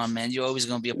were gone, man, you're always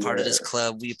gonna be a part of this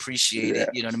club. We appreciate it.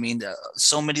 You know what I mean?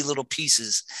 So many little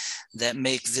pieces that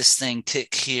make this thing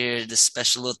tick here. This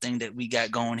special little thing that we got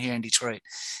going here in Detroit,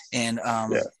 and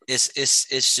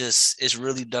it's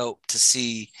really dope to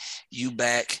see you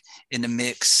back in the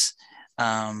mix.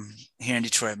 Here in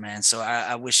Detroit, man. So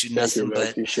I wish you nothing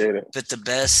but the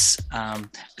best,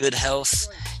 good health,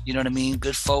 you know what I mean?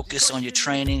 Good focus on your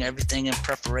training, everything in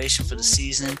preparation for the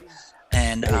season.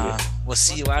 And we'll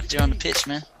see you out there on the pitch,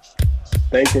 man.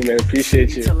 Thank you, man.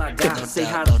 Appreciate you. Till I die, say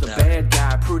hi to the bad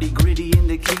guy. Pretty gritty in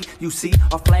the key. You see,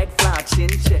 our flag fly, chin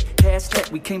check.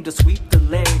 Hashtag, we came to sweep the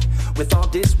leg. With all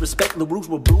disrespect, the rules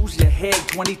will bruise your head.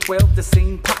 2012, the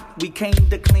scene pop. We came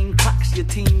to clean clocks. Your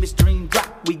team is dream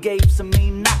drop. We gave some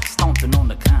mean knocks, stomping on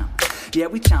the count. Yeah,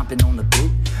 we chomping on the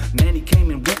bit. Many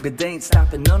came and went, but they ain't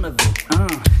stopping none of it.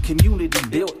 Community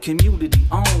built, community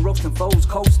owned. Roasting foes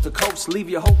coast to coast. Leave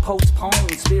your whole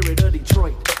postponed. Spirit of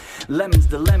Detroit. Lemons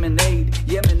the lemonade.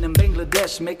 Yemen and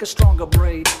Bangladesh make a stronger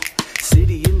braid.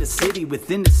 City in the city,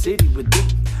 within the city, we're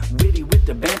deep. Witty with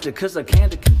the banter, cause our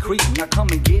candor can creep. Now come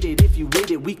and get it if you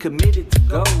with it, we committed to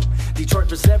go. Detroit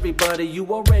versus everybody, you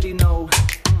already know.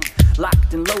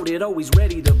 Locked and loaded, always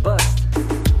ready to bust.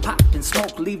 Pop and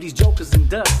smoke, leave these jokers in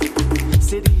dust.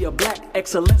 City of black,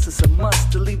 excellence is a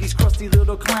must. To leave these crusty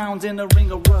little clowns in a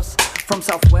ring of rust. From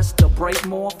Southwest to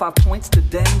Brightmoor, 5 points to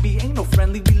Denby. Ain't no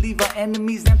friendly, we leave our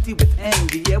enemies empty with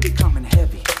envy. Yeah, we coming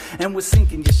heavy, and we're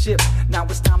sinking your ship. Now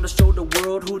it's time to show the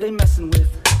world who they messing with.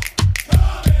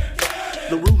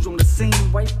 The rules on the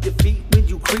scene, wipe your feet when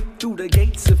you creep through the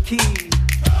gates of keys.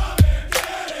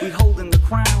 We holding the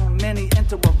crown, many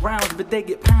enter our grounds, but they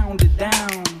get pounded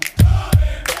down.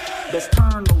 Best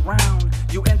turn around,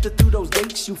 you enter through those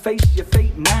gates, you face your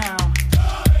fate now.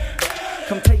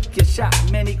 Come take your shot,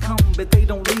 many come, but they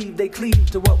don't leave, they cleave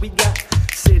to what we got.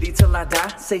 City till I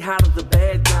die, say hi to the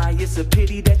bad guy. It's a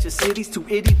pity that your city's too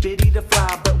itty bitty to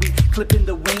fly, but we clipping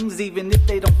the wings even if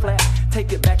they don't flap.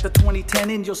 Take it back to 2010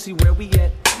 and you'll see where we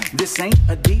at. This ain't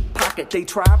a deep pocket, they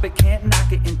try but can't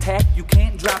knock it intact. You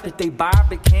can't drop it, they buy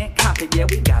but can't cop it. Yeah,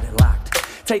 we got it locked,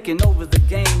 taking over the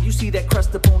game. You see that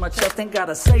crest up on our chest, ain't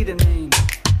gotta say the name.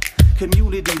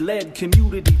 Community led,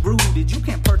 community rooted. You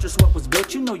can't purchase what was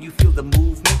built, you know you feel the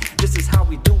movement. This is how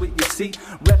we do it, you see,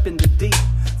 repping the deep.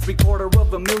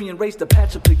 750,000 raised the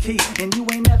patch up the key. And you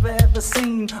ain't never ever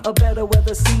seen a better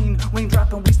weather scene. Rain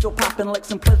dropping, we still popping like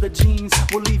some pleather jeans.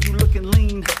 We'll leave you looking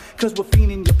lean, cause we're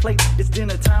feeding your plate. It's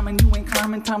dinner time and you ain't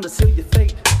climbing, time to seal your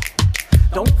fate.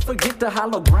 Don't forget the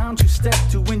hollow ground you step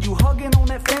to. When you hugging on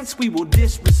that fence, we will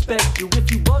disrespect you. If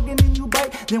you bugging and you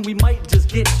bite, then we might just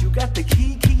get you. Got the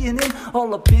keying in,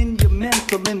 all up in your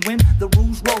mental. And when the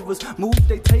rules rovers move,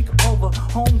 they take over.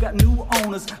 Home got new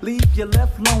owners, leave your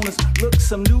left loners. Look,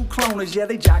 some new cloners, yeah,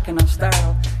 they jocking our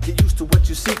style. Get used to what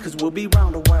you see, cause we'll be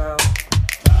round a while.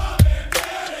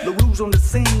 The rules on the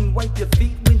scene, wipe your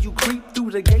feet when you creep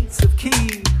through the gates of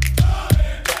keys.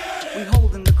 We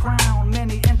holding the crown,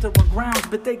 many enter our grounds,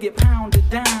 but they get pounded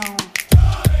down.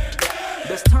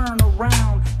 Let's turn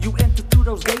around. You enter through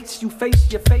those gates, you face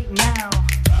your fate now.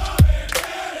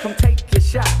 Come take your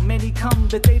shot. Many come,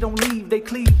 but they don't leave. They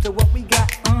cleave to what we got.